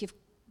think you've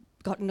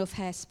got enough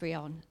hairspray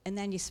on, and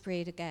then you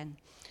spray it again.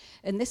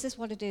 And this is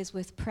what it is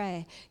with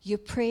prayer. You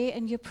pray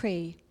and you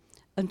pray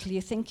until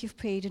you think you've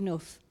prayed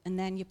enough, and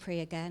then you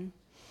pray again.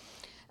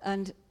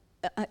 And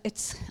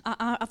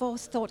I've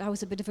always thought I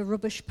was a bit of a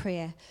rubbish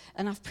prayer,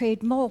 and I've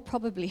prayed more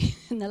probably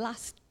in the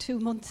last 2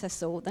 months or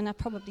so than I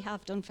probably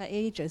have done for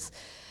ages.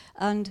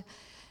 And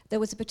there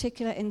was a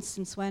particular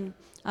instance when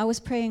I was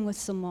praying with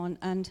someone,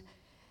 and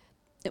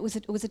it was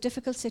a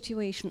difficult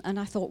situation, and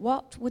I thought,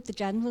 what would the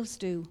generals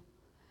do?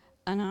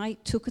 And I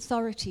took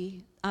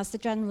authority, as the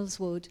generals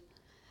would,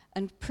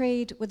 and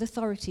prayed with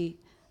authority,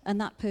 and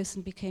that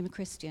person became a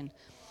Christian.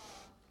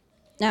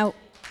 Now,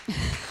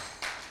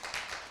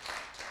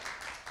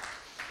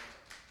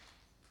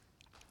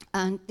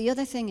 and the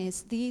other thing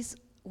is, these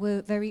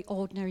were very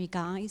ordinary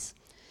guys.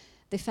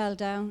 They fell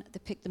down, they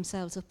picked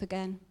themselves up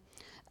again.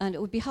 And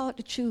it would be hard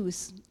to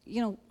choose, you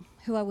know,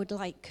 who I would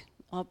like,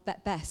 or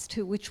best,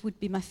 which would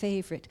be my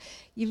favourite.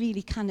 You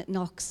really cannot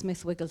knock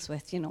Smith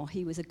Wigglesworth, you know,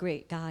 he was a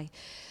great guy.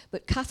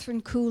 But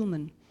Catherine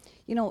Kuhlman,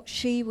 you know,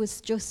 she was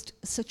just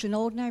such an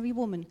ordinary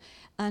woman.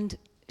 And,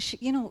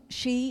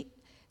 she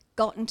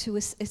got into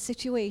a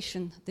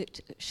situation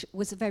that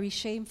was a very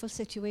shameful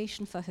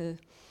situation for her.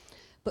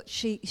 But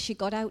she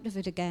got out of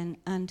it again,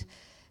 and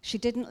she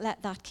didn't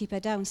let that keep her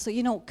down. So,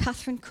 you know,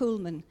 Catherine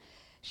Kuhlman,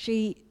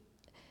 she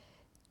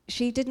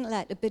didn't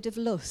let a bit of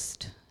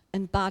lust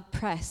and bad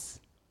press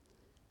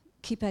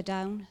keep her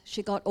down.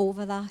 She got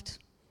over that.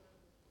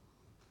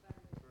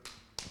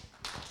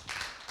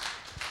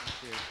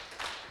 Thank you.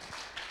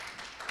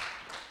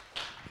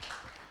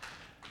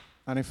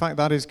 And in fact,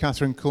 that is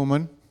Catherine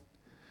Kuhlman.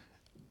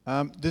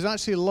 There's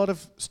actually a lot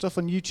of stuff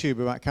on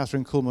YouTube about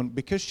Catherine Kuhlman.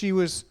 Because she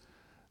was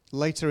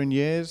later in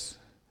years,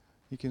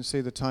 you can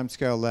see the time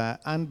scale there,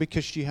 and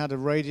because she had a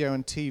radio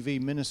and TV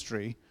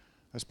ministry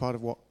as part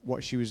of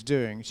what she was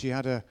doing, she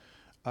had a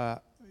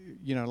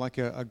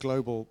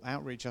global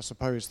outreach, I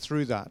suppose,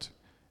 through that.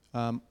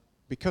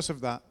 Because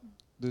of that,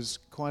 there's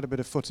quite a bit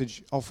of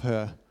footage of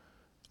her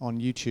on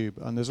YouTube,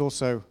 and there's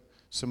also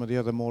some of the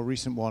other more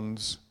recent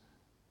ones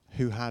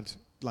who had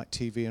like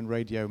TV and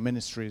radio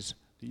ministries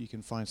that you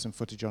can find some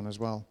footage on as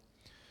well.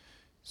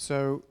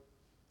 So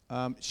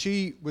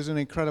she was an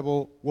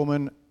incredible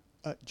woman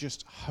at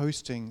just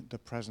hosting the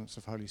presence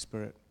of Holy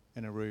Spirit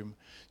in a room.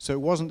 So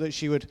it wasn't that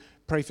she would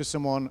pray for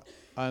someone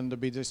and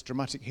there'd be this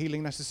dramatic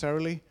healing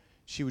necessarily.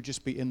 She would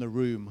just be in the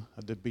room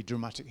and there'd be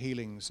dramatic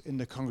healings in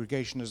the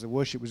congregation as the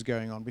worship was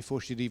going on before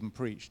she'd even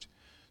preached,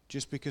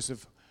 just because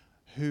of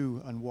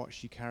who and what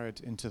she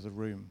carried into the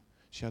room.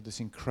 She had this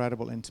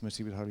incredible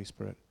intimacy with Holy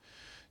Spirit.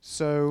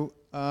 So,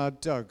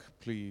 Doug,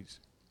 please.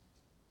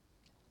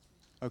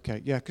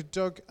 Okay, yeah, could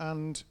Doug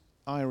and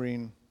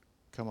Irene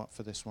come up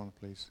for this one,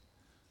 please?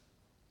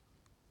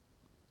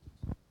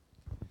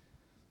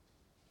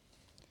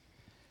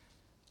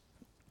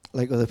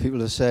 Like other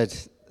people have said,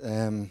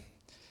 a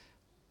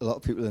lot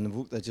of people in the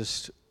book, they're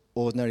just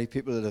ordinary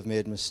people that have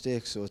made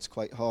mistakes, so it's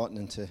quite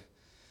heartening to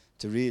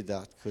read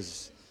that,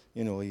 because,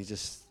 you know, you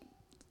just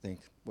think,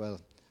 well,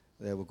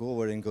 there we go,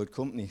 we're in good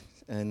company.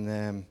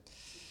 And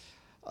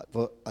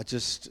but I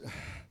just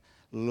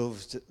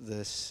loved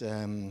this.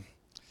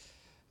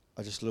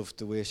 I just loved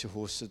the way she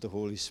hosted the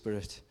Holy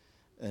Spirit,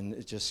 and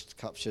it just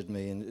captured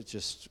me, and it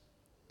just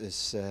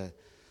is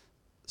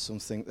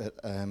something that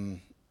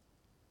I'm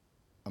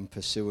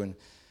pursuing.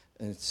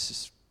 And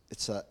it's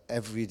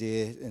every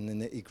day in the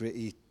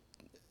nitty-gritty,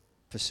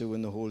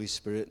 pursuing the Holy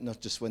Spirit,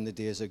 not just when the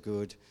days are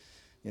good,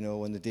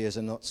 when the days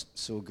are not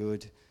so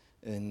good,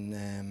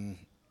 and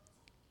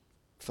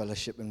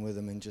fellowshipping with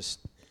Him and just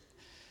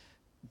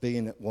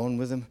being at one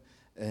with Him.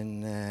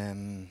 And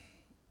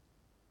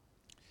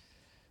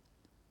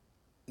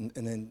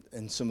then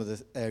in some of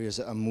the areas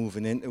that I'm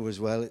moving into as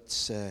well,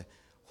 it's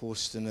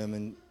hosting them,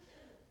 and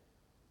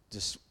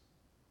just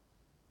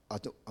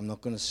I'm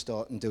not going to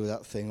start and do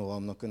that thing, or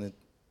I'm not going to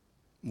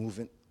move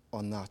in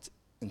on that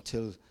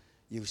until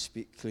you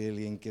speak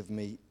clearly and give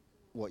me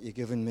what you're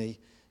giving me,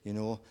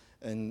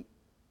 and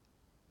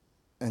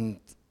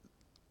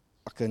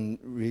I can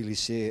really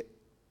say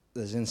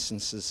there's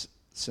instances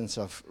since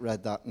I've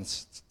read that and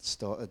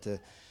started to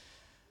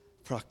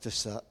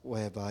practice that,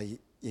 whereby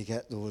you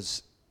get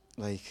those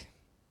like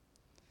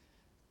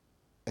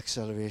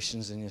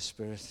accelerations in your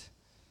spirit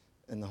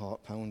and the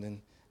heart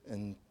pounding,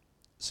 and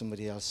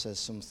somebody else says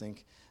something,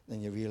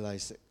 then you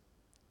realize that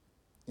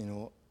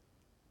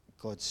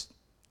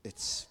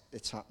it's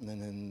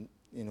happening, and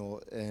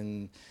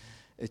and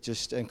it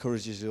just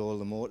encourages you all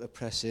the more to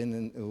press in,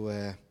 and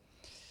to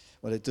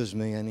well, it does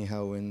me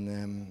anyhow,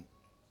 and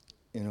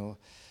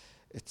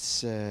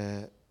it's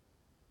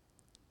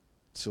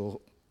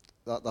so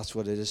that's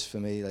what it is for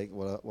me. Like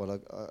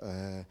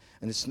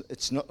and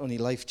it's not only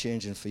life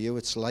changing for you;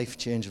 it's life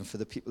changing for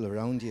the people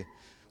around you.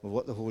 With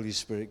what the Holy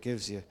Spirit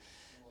gives you,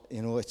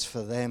 it's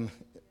for them.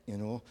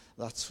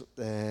 That's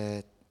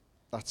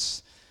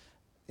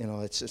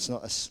it's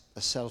not a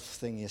self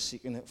thing you're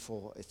seeking it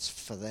for. It's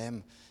for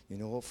them.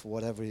 For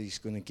whatever He's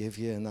going to give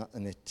you,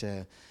 and it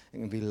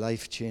can be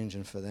life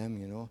changing for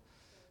them.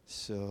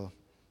 So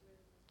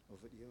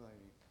over to you,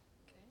 Irene.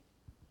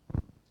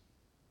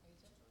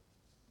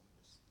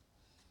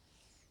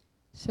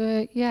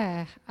 So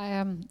yeah,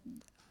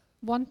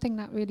 one thing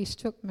that really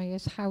struck me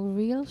is how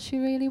real she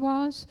really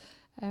was,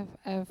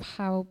 of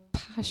how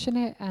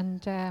passionate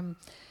and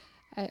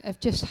of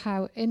just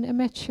how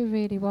intimate she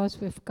really was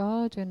with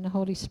God and the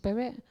Holy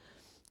Spirit.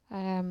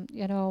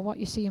 What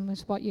you see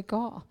was what you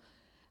got.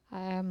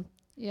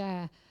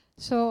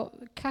 So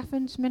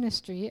Catherine's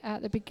ministry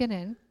at the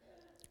beginning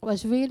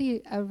was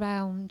really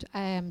around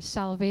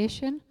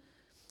salvation,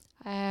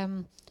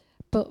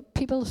 but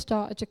people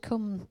started to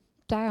come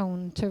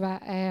down to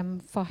her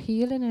for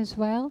healing as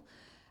well.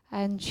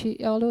 And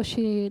although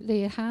she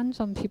laid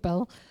hands on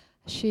people,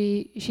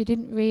 she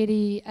didn't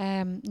really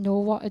know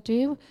what to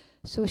do.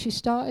 So she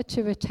started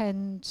to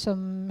attend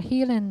some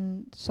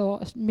healing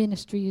sort of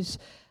ministries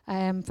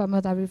from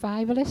other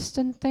revivalists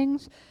and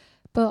things.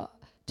 But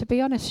to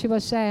be honest, she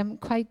was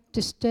quite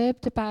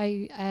disturbed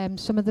by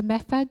some of the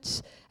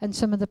methods and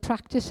some of the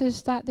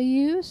practices that they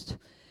used.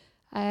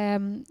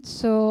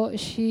 So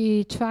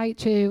she tried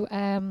to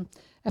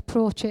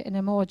approach it in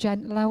a more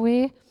gentler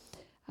way,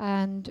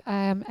 and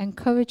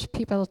encourage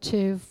people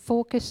to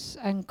focus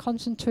and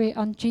concentrate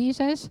on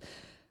Jesus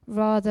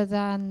rather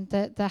than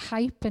the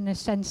hype and the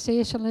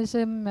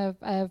sensationalism of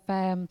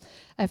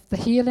the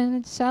healing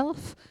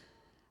itself.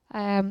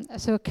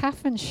 So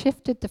Catherine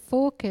shifted the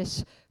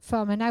focus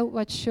from an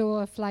outward show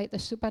of like the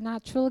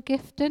supernatural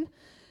gifting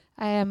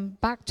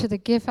back to the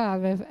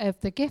giver of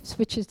the gifts,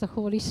 which is the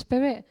Holy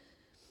Spirit.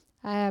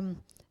 And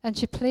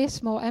she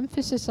placed more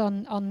emphasis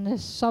on the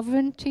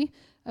sovereignty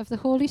of the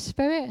Holy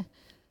Spirit.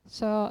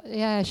 So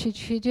yeah,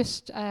 she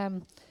just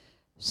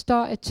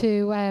started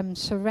to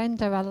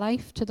surrender her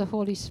life to the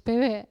Holy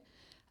Spirit,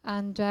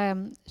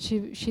 and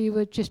she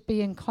would just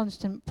be in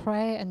constant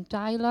prayer and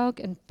dialogue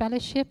and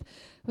fellowship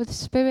with the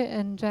Spirit,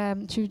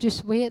 and she would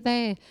just wait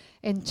there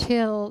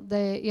until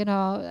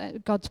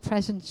God's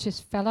presence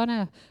just fell on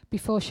her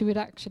before she would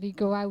actually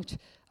go out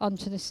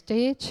onto the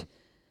stage.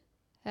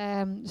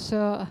 And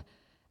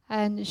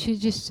she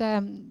just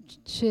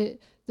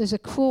there's a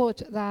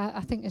quote that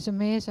I think is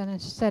amazing, and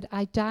she said,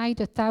 "I died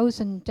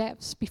 1,000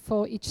 deaths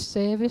before each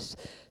service."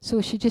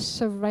 So she just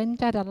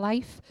surrendered her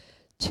life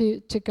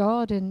to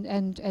God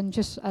and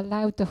just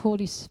allowed the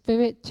Holy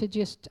Spirit to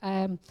just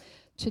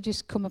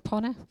come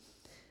upon her.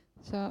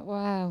 So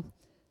wow.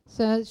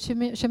 So she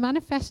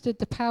manifested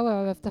the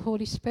power of the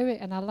Holy Spirit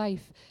in her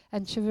life,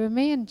 and she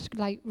remained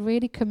like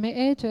really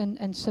committed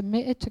and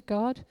submitted to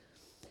God.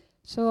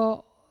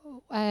 So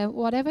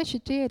whatever she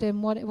did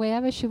and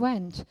wherever she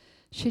went,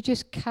 she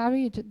just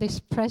carried this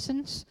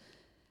presence.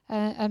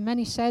 And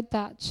many said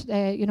that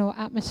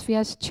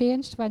atmospheres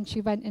changed when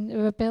she went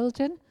into a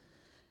building.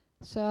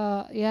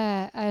 So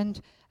yeah,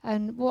 and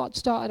what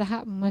started to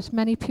happen was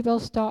many people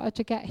started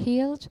to get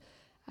healed.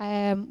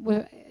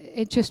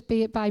 It just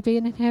by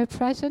being in her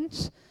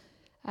presence.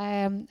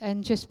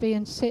 and just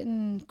being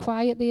sitting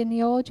quietly in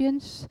the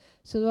audience.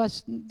 So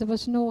there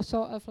was no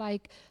sort of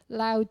like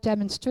loud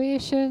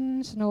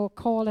demonstrations, no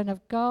calling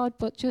of God,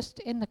 but just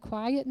in the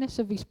quietness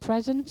of his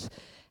presence.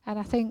 And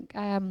I think,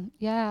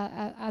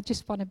 I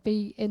just want to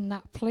be in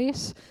that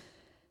place,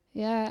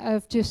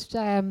 of just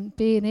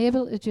being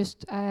able to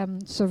just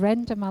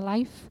surrender my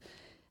life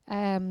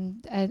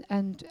and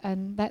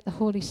let the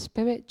Holy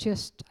Spirit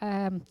just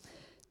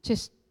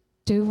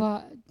do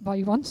what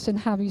he wants and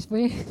have his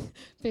way,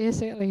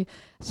 basically.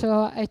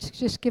 So it's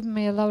just given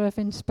me a lot of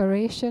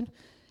inspiration,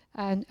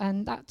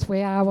 and that's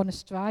where I want to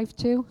strive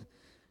to,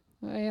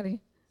 really.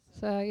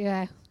 So,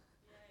 yeah.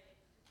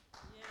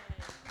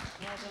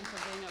 Well done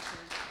for being up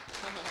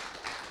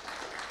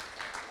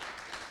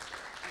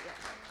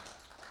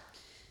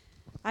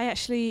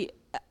here.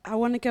 I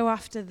want to go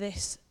after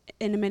this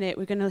in a minute.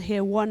 We're going to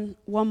hear one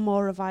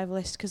more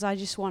revivalist, because I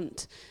just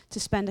want to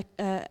spend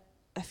a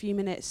few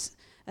minutes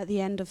at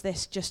the end of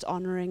this just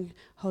honouring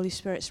Holy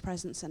Spirit's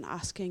presence and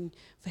asking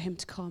for him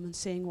to come and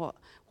seeing what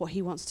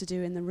he wants to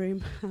do in the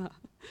room.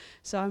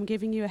 So I'm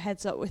giving you a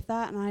heads up with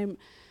that, and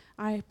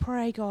I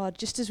pray, God,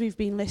 just as we've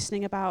been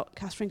listening about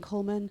Catherine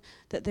Coleman,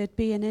 that there'd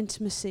be an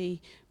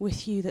intimacy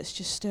with you that's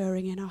just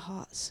stirring in our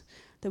hearts,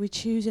 that we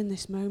choose in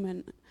this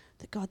moment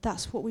that, God,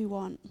 that's what we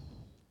want.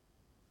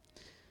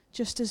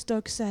 Just as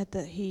Doug said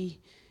that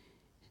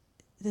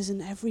there's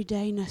an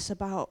everydayness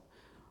about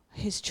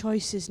his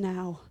choices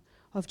now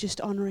of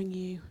just honouring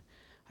you.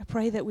 I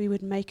pray that we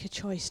would make a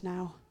choice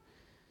now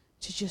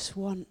to just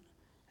want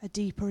a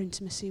deeper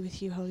intimacy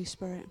with you, Holy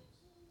Spirit.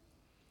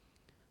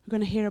 We're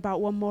going to hear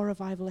about one more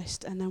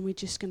revivalist, and then we're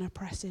just going to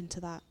press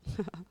into that.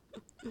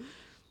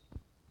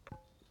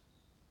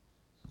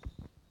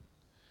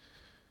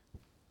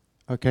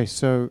 Okay,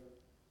 so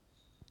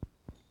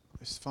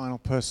this final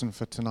person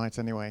for tonight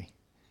anyway.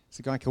 It's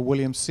a guy called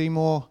William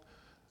Seymour,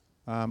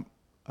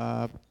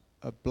 a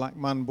black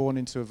man born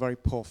into a very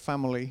poor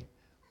family,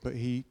 but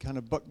he kind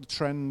of bucked the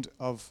trend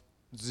of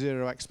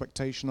zero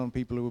expectation on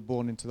people who were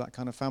born into that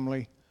kind of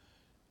family,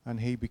 and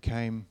he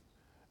became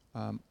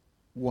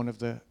one of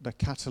the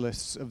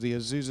catalysts of the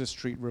Azusa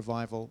Street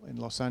revival in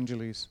Los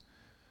Angeles.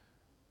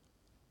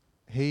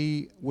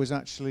 He was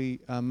actually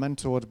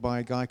mentored by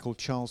a guy called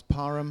Charles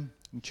Parham,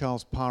 and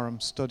Charles Parham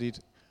studied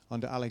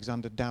under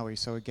Alexander Dowie.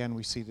 So again,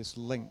 we see this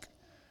link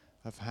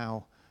of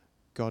how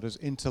God has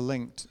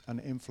interlinked and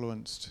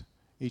influenced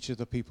each of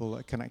the people that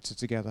are connected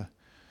together.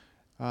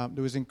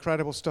 There was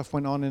incredible stuff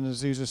went on in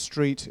Azusa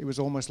Street. It was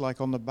almost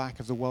like on the back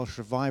of the Welsh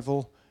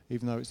revival,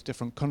 even though it's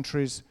different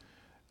countries.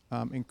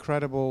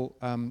 Incredible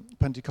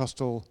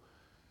Pentecostal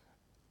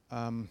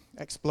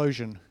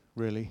explosion,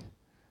 really,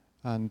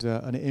 and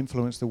it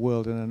influenced the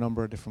world in a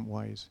number of different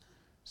ways.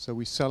 So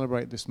we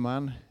celebrate this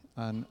man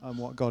and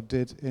what God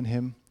did in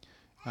him.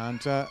 And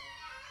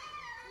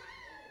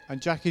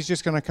Jackie's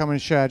just going to come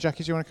and share.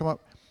 Jackie, do you want to come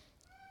up?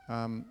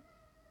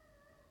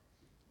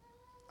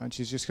 And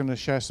she's just going to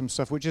share some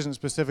stuff which isn't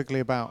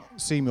specifically about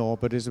Seymour,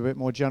 but is a bit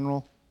more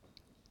general.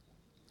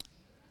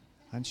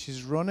 And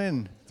she's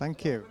running.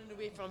 Thank you. Running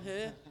away from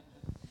her.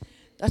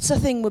 That's the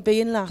thing with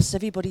being last.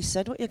 Everybody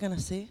said what you're going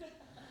to say.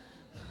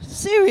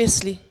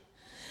 Seriously.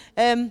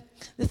 The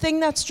thing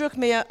that struck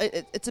me,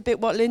 it's a bit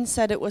what Lynn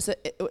said. It was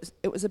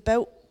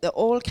about they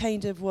all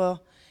kind of were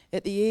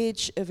at the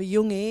age of a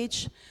young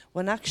age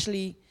when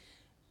actually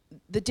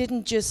they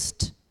didn't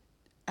just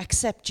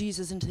accept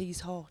Jesus into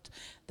his heart.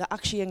 They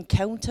actually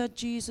encountered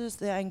Jesus.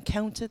 They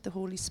encountered the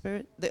Holy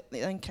Spirit.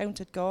 They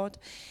encountered God,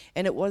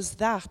 and it was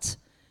that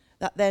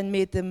then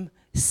made them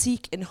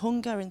seek and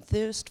hunger and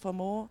thirst for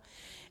more.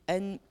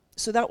 And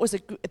so that was a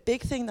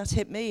big thing that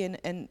hit me.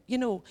 And you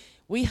know,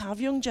 we have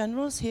young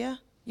generals here.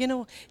 You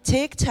know,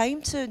 take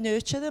time to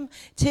nurture them.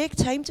 Take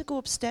time to go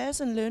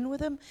upstairs and learn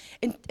with them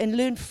and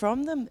learn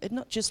from them. And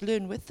not just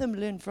learn with them,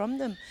 learn from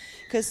them.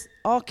 Because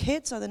our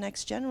kids are the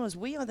next generals.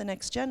 We are the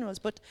next generals.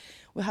 But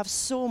we have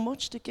so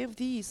much to give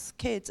these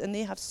kids, and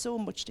they have so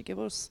much to give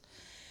us.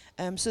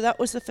 So that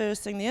was the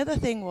first thing. The other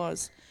thing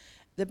was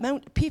the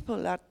amount of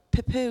people that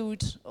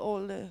poo-pooed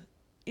all the,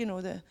 you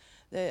know, the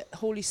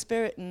Holy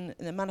Spirit and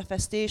the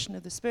manifestation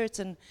of the spirits.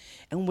 And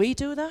we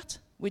do that.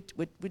 We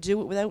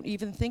do it without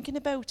even thinking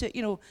about it.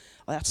 You know,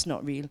 oh, that's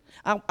not real.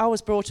 I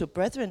was brought up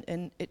brethren,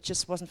 and it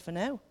just wasn't for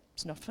now.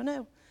 It's not for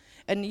now.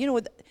 And, you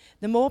know,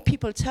 the more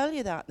people tell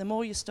you that, the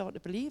more you start to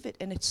believe it.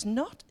 And it's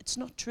not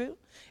true.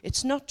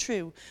 It's not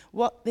true.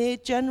 What the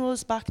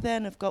generals back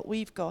then have got,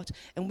 we've got.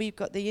 And we've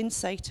got the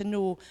insight to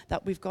know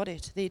that we've got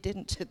it. They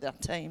didn't at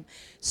that time.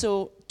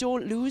 So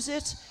don't lose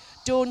it.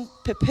 Don't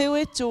poo-poo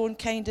it. Don't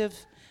kind of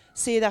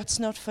say that's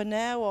not for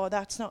now or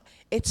that's not.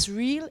 It's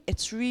real,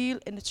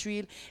 and it's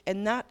real.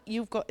 And that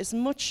you've got as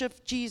much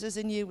of Jesus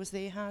in you as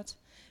they had.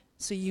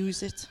 So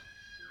use it.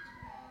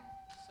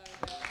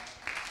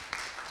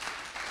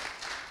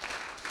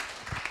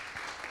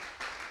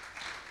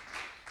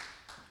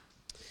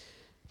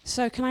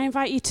 So can I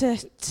invite you to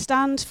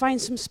stand,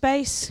 find some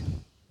space?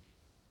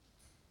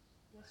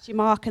 That's your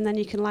mark, and then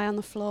you can lie on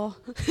the floor.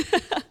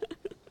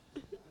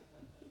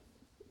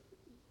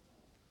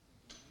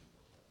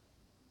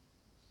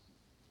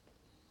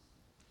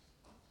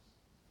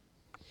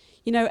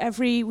 You know,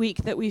 every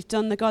week that we've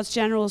done the God's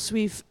Generals,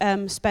 we've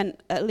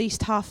spent at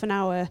least half an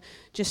hour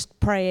just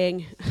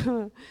praying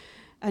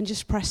and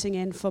just pressing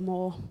in for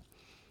more.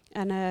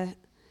 And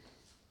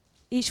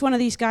each one of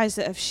these guys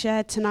that have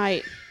shared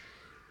tonight,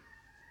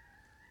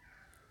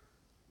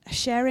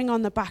 sharing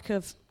on the back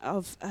of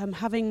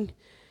having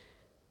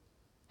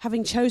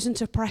chosen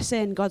to press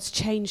in, God's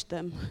changed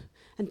them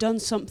and done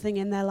something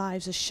in their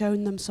lives, has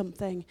shown them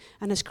something,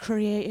 and has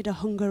created a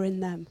hunger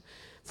in them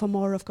for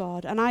more of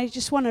God. And I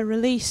just want to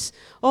release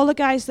all the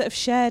guys that have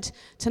shared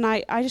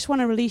tonight. I just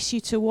want to release you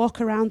to walk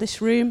around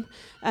this room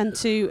and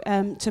to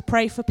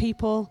pray for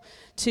people,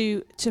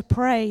 to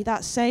pray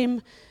that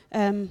same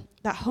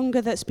that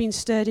hunger that's been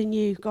stirred in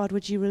you. God,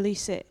 would you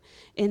release it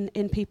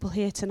in people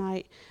here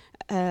tonight,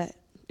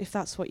 if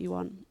that's what you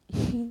want.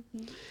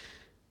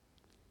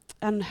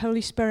 And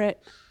Holy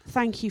Spirit,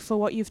 thank you for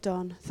what you've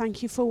done.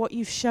 Thank you for what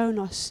you've shown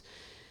us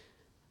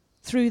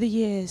through the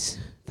years.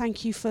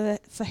 Thank you for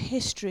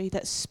history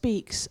that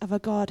speaks of a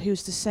God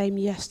who's the same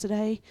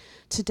yesterday,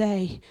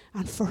 today,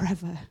 and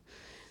forever.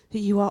 That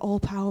you are all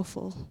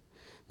powerful,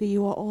 that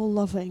you are all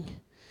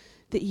loving,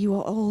 that you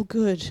are all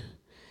good,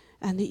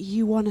 and that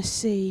you want to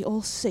see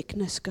all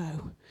sickness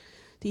go,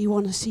 that you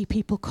want to see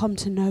people come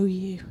to know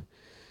you,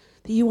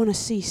 that you want to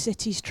see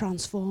cities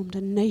transformed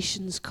and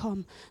nations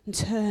come and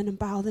turn and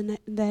bow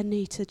their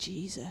knee to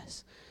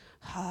Jesus.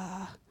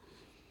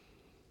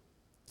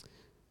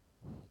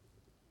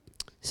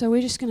 So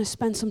we're just going to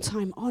spend some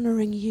time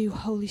honoring you,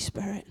 Holy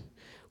Spirit.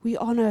 We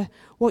honor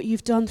what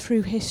you've done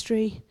through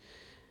history,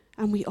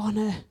 and we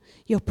honor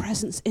your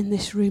presence in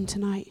this room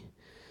tonight.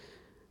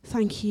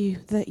 Thank you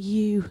that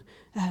you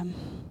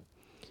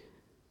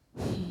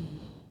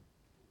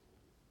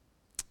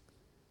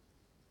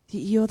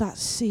you're that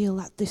seal,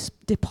 that this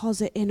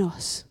deposit in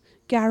us,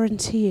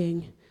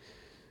 guaranteeing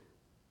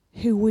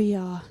who we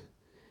are,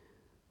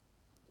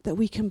 that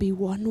we can be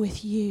one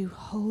with you,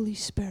 Holy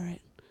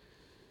Spirit.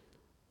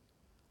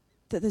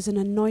 That there's an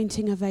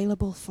anointing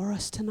available for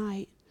us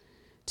tonight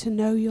to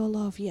know your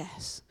love,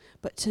 yes,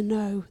 but to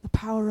know the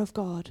power of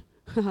God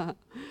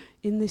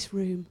in this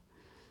room.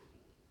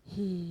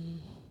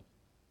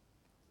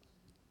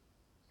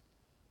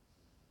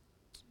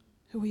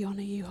 We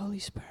honor you, Holy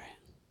Spirit.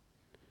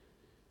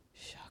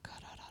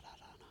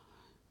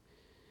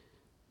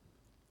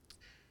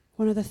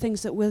 One of the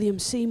things that William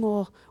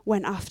Seymour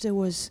went after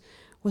was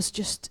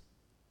just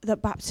the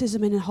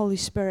baptism in the Holy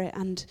Spirit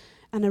and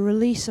a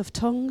release of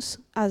tongues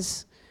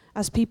as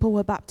people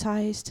were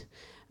baptized.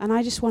 And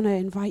I just want to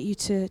invite you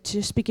to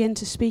just begin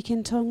to speak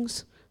in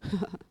tongues.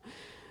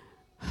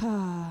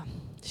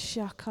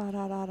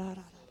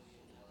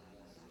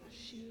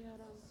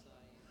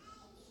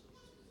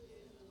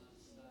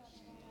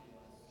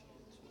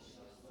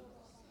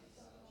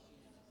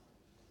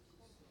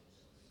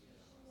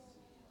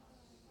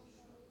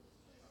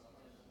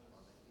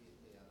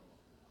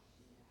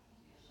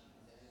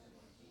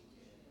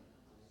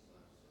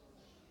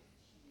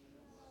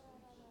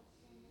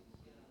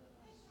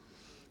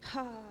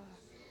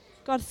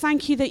 God,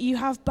 thank you that you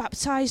have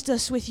baptized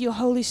us with your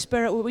Holy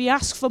Spirit. We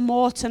ask for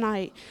more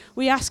tonight.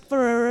 We ask for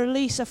a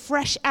release, a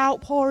fresh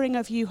outpouring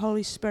of you,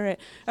 Holy Spirit,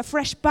 a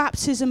fresh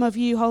baptism of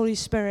you, Holy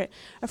Spirit,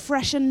 a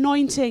fresh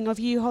anointing of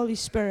you, Holy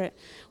Spirit.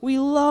 We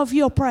love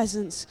your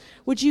presence.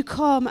 Would you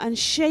come and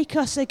shake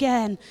us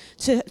again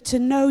to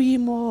know you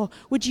more?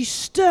 Would you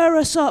stir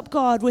us up,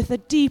 God, with a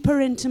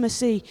deeper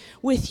intimacy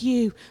with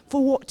you,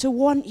 to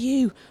want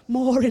you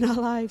more in our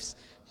lives?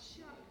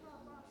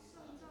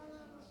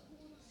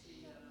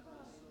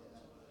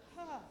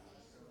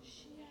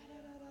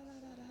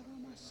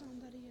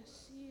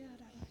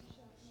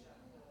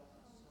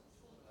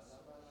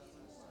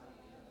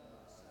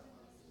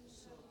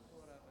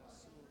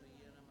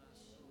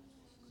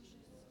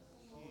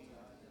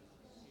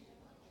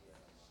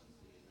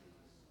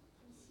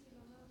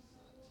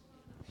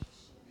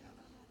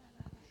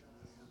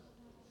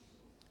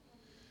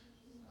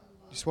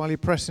 Just while you're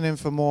pressing in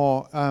for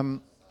more,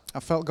 I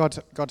felt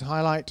God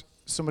highlight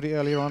somebody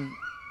earlier on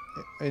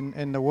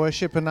in the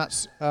worship, and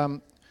that's there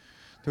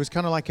was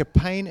kind of like a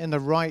pain in the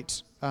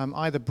right,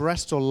 either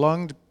breast or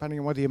lung, depending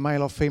on whether you're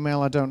male or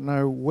female. I don't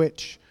know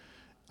which.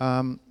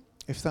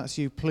 If that's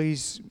you,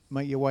 please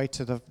make your way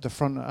to the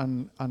front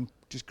and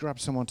just grab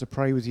someone to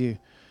pray with you.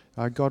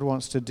 God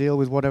wants to deal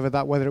with whether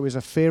it was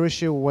a fear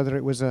issue or whether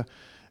it was a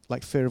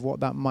fear of what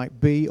that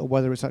might be, or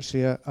whether it's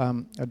actually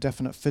a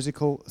definite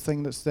physical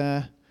thing that's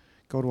there.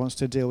 God wants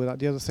to deal with that.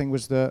 The other thing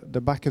was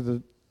the back of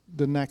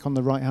the neck on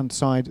the right-hand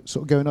side,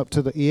 sort of going up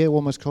to the ear,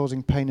 almost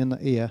causing pain in the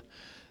ear.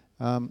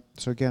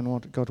 So again,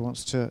 God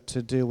wants to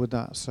deal with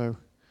that. So,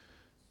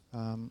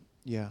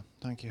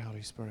 thank you,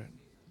 Holy Spirit.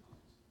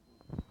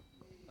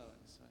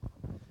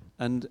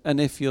 And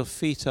if your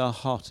feet are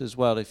hot as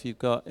well, if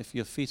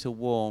your feet are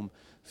warm,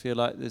 feel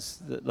like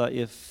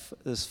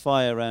there's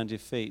fire around your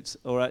feet,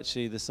 or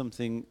actually there's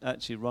something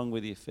actually wrong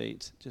with your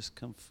feet, just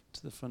come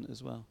to the front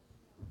as well.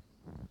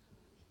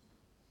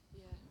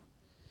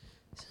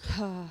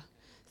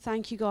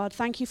 Thank you, God.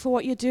 Thank you for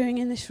what you're doing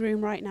in this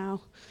room right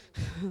now.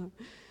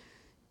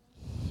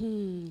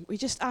 We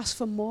just ask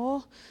for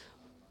more.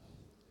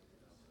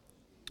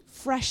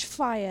 Fresh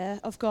fire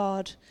of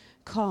God,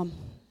 come.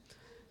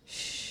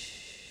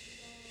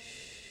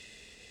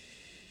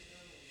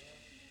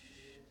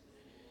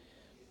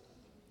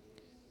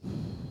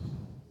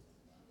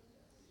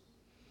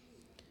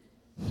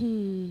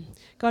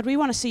 God, we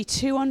want to see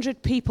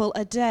 200 people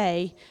a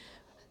day,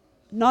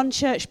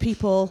 non-church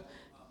people,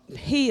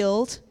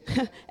 healed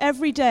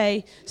every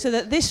day so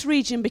that this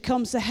region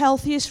becomes the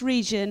healthiest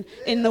region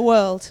in the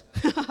world.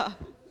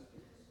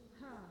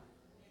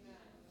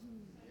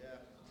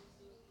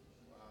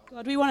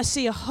 God, we want to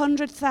see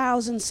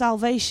 100,000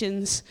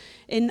 salvations.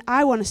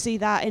 I want to see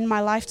that in my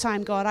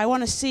lifetime, God. I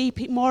want to see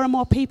more and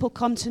more people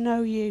come to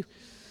know you.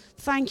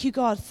 Thank you,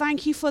 God.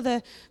 Thank you for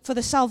the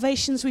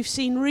salvations we've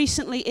seen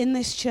recently in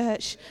this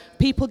church.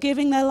 People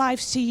giving their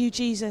lives to you,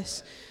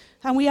 Jesus.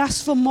 And we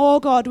ask for more,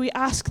 God. We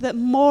ask that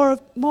more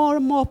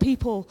and more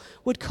people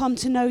would come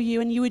to know you,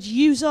 and you would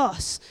use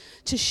us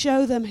to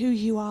show them who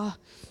you are.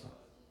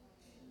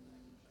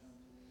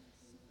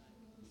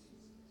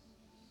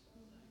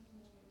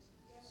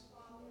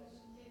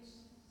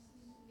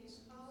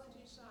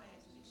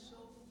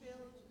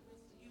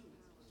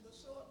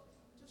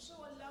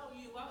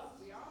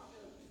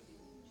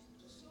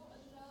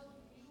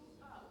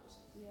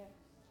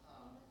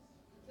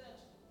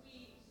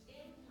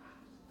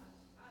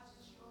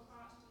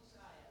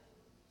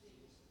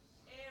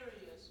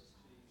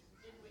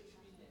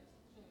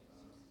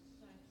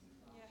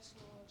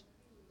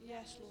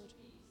 Yes, Lord.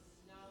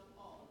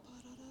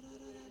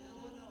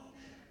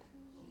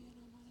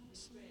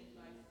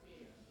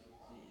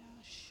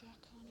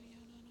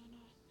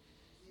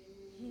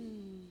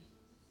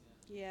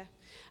 Yeah.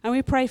 And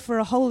we pray for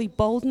a holy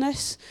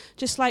boldness,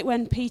 just like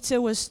when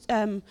Peter was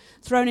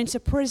thrown into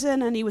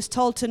prison and he was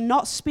told to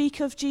not speak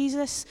of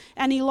Jesus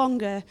any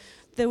longer.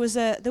 There was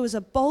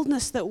a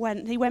boldness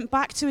that he went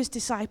back to his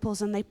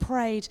disciples and they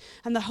prayed,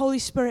 and the Holy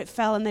Spirit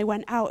fell and they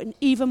went out and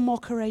even more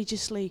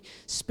courageously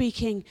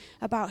speaking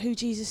about who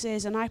Jesus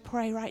is. And I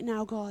pray right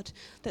now, God,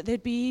 that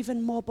there'd be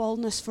even more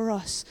boldness for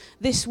us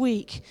this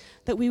week,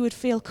 that we would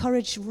feel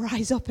courage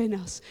rise up in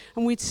us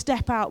and we'd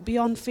step out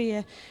beyond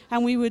fear,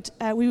 and we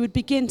would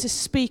begin to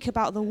speak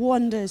about the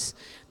wonders,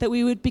 that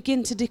we would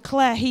begin to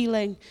declare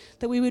healing,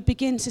 that we would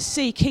begin to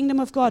see kingdom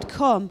of God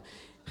come.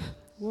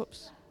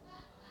 Whoops.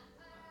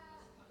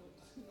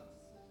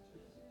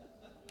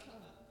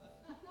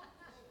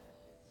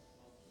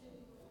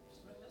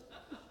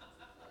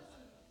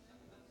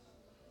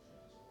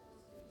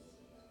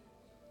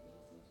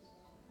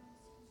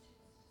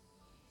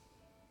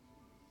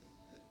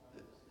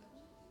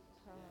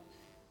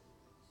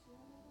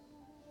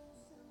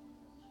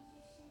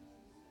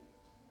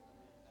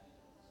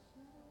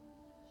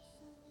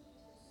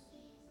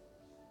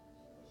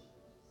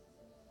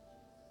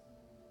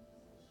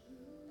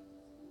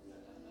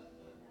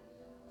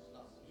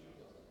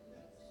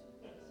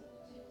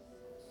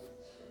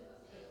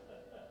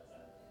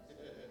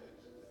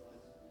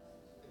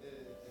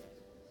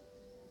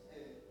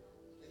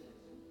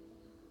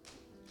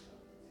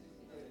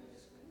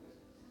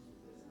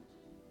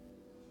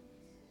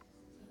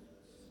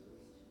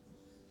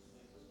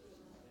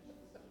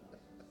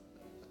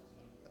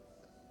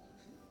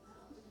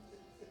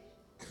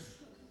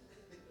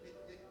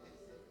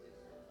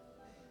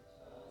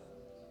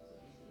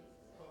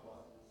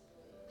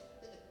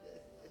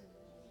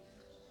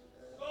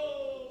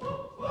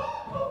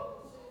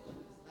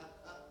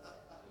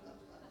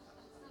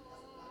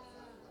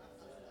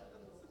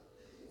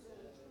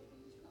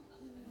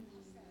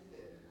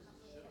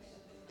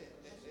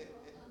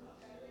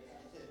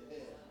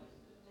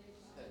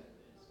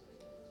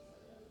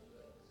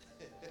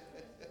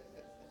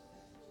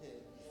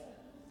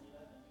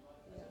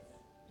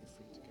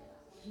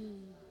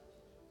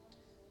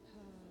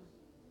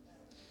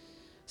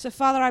 So,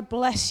 Father, I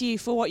bless you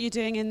for what you're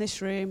doing in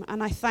this room,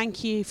 and I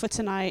thank you for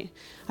tonight.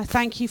 I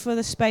thank you for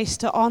the space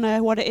to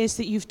honor what it is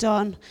that you've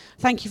done.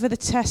 Thank you for the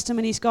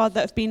testimonies, God,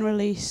 that have been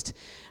released.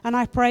 And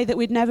I pray that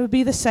we'd never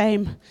be the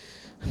same.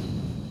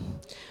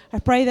 I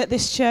pray that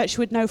this church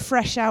would know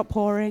fresh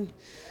outpouring,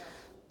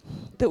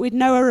 that we'd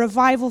know a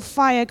revival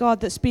fire, God,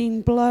 that's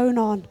been blown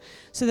on,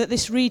 so that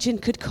this region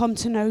could come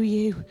to know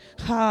you.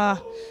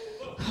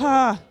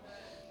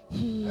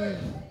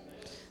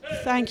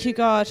 Thank you,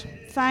 God.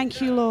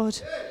 Thank you, Lord.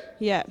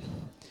 Yeah.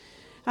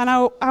 And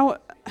I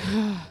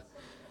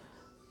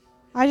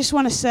just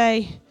want to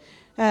say,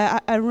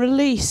 a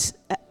release,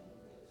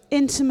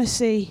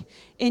 intimacy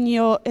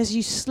in as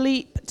you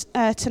sleep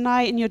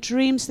tonight, in your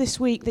dreams this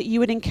week, that you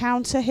would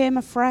encounter him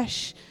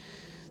afresh,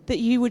 that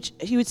you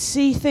would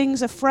see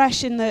things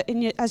afresh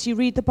as you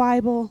read the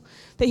Bible,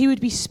 that he would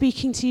be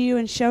speaking to you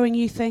and showing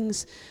you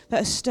things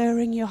that are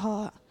stirring your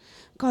heart.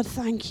 God,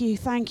 thank you.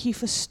 Thank you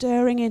for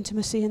stirring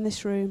intimacy in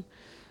this room.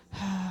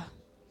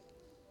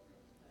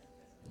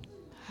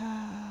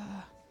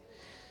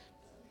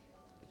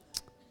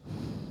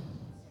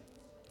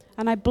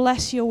 And I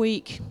bless your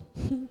week.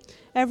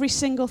 Every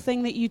single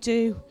thing that you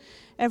do,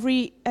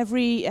 every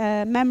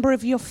member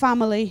of your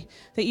family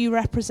that you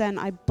represent,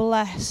 I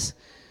bless.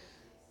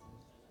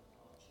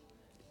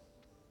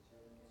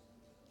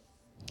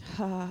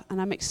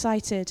 And I'm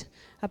excited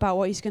about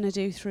what he's going to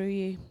do through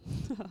you.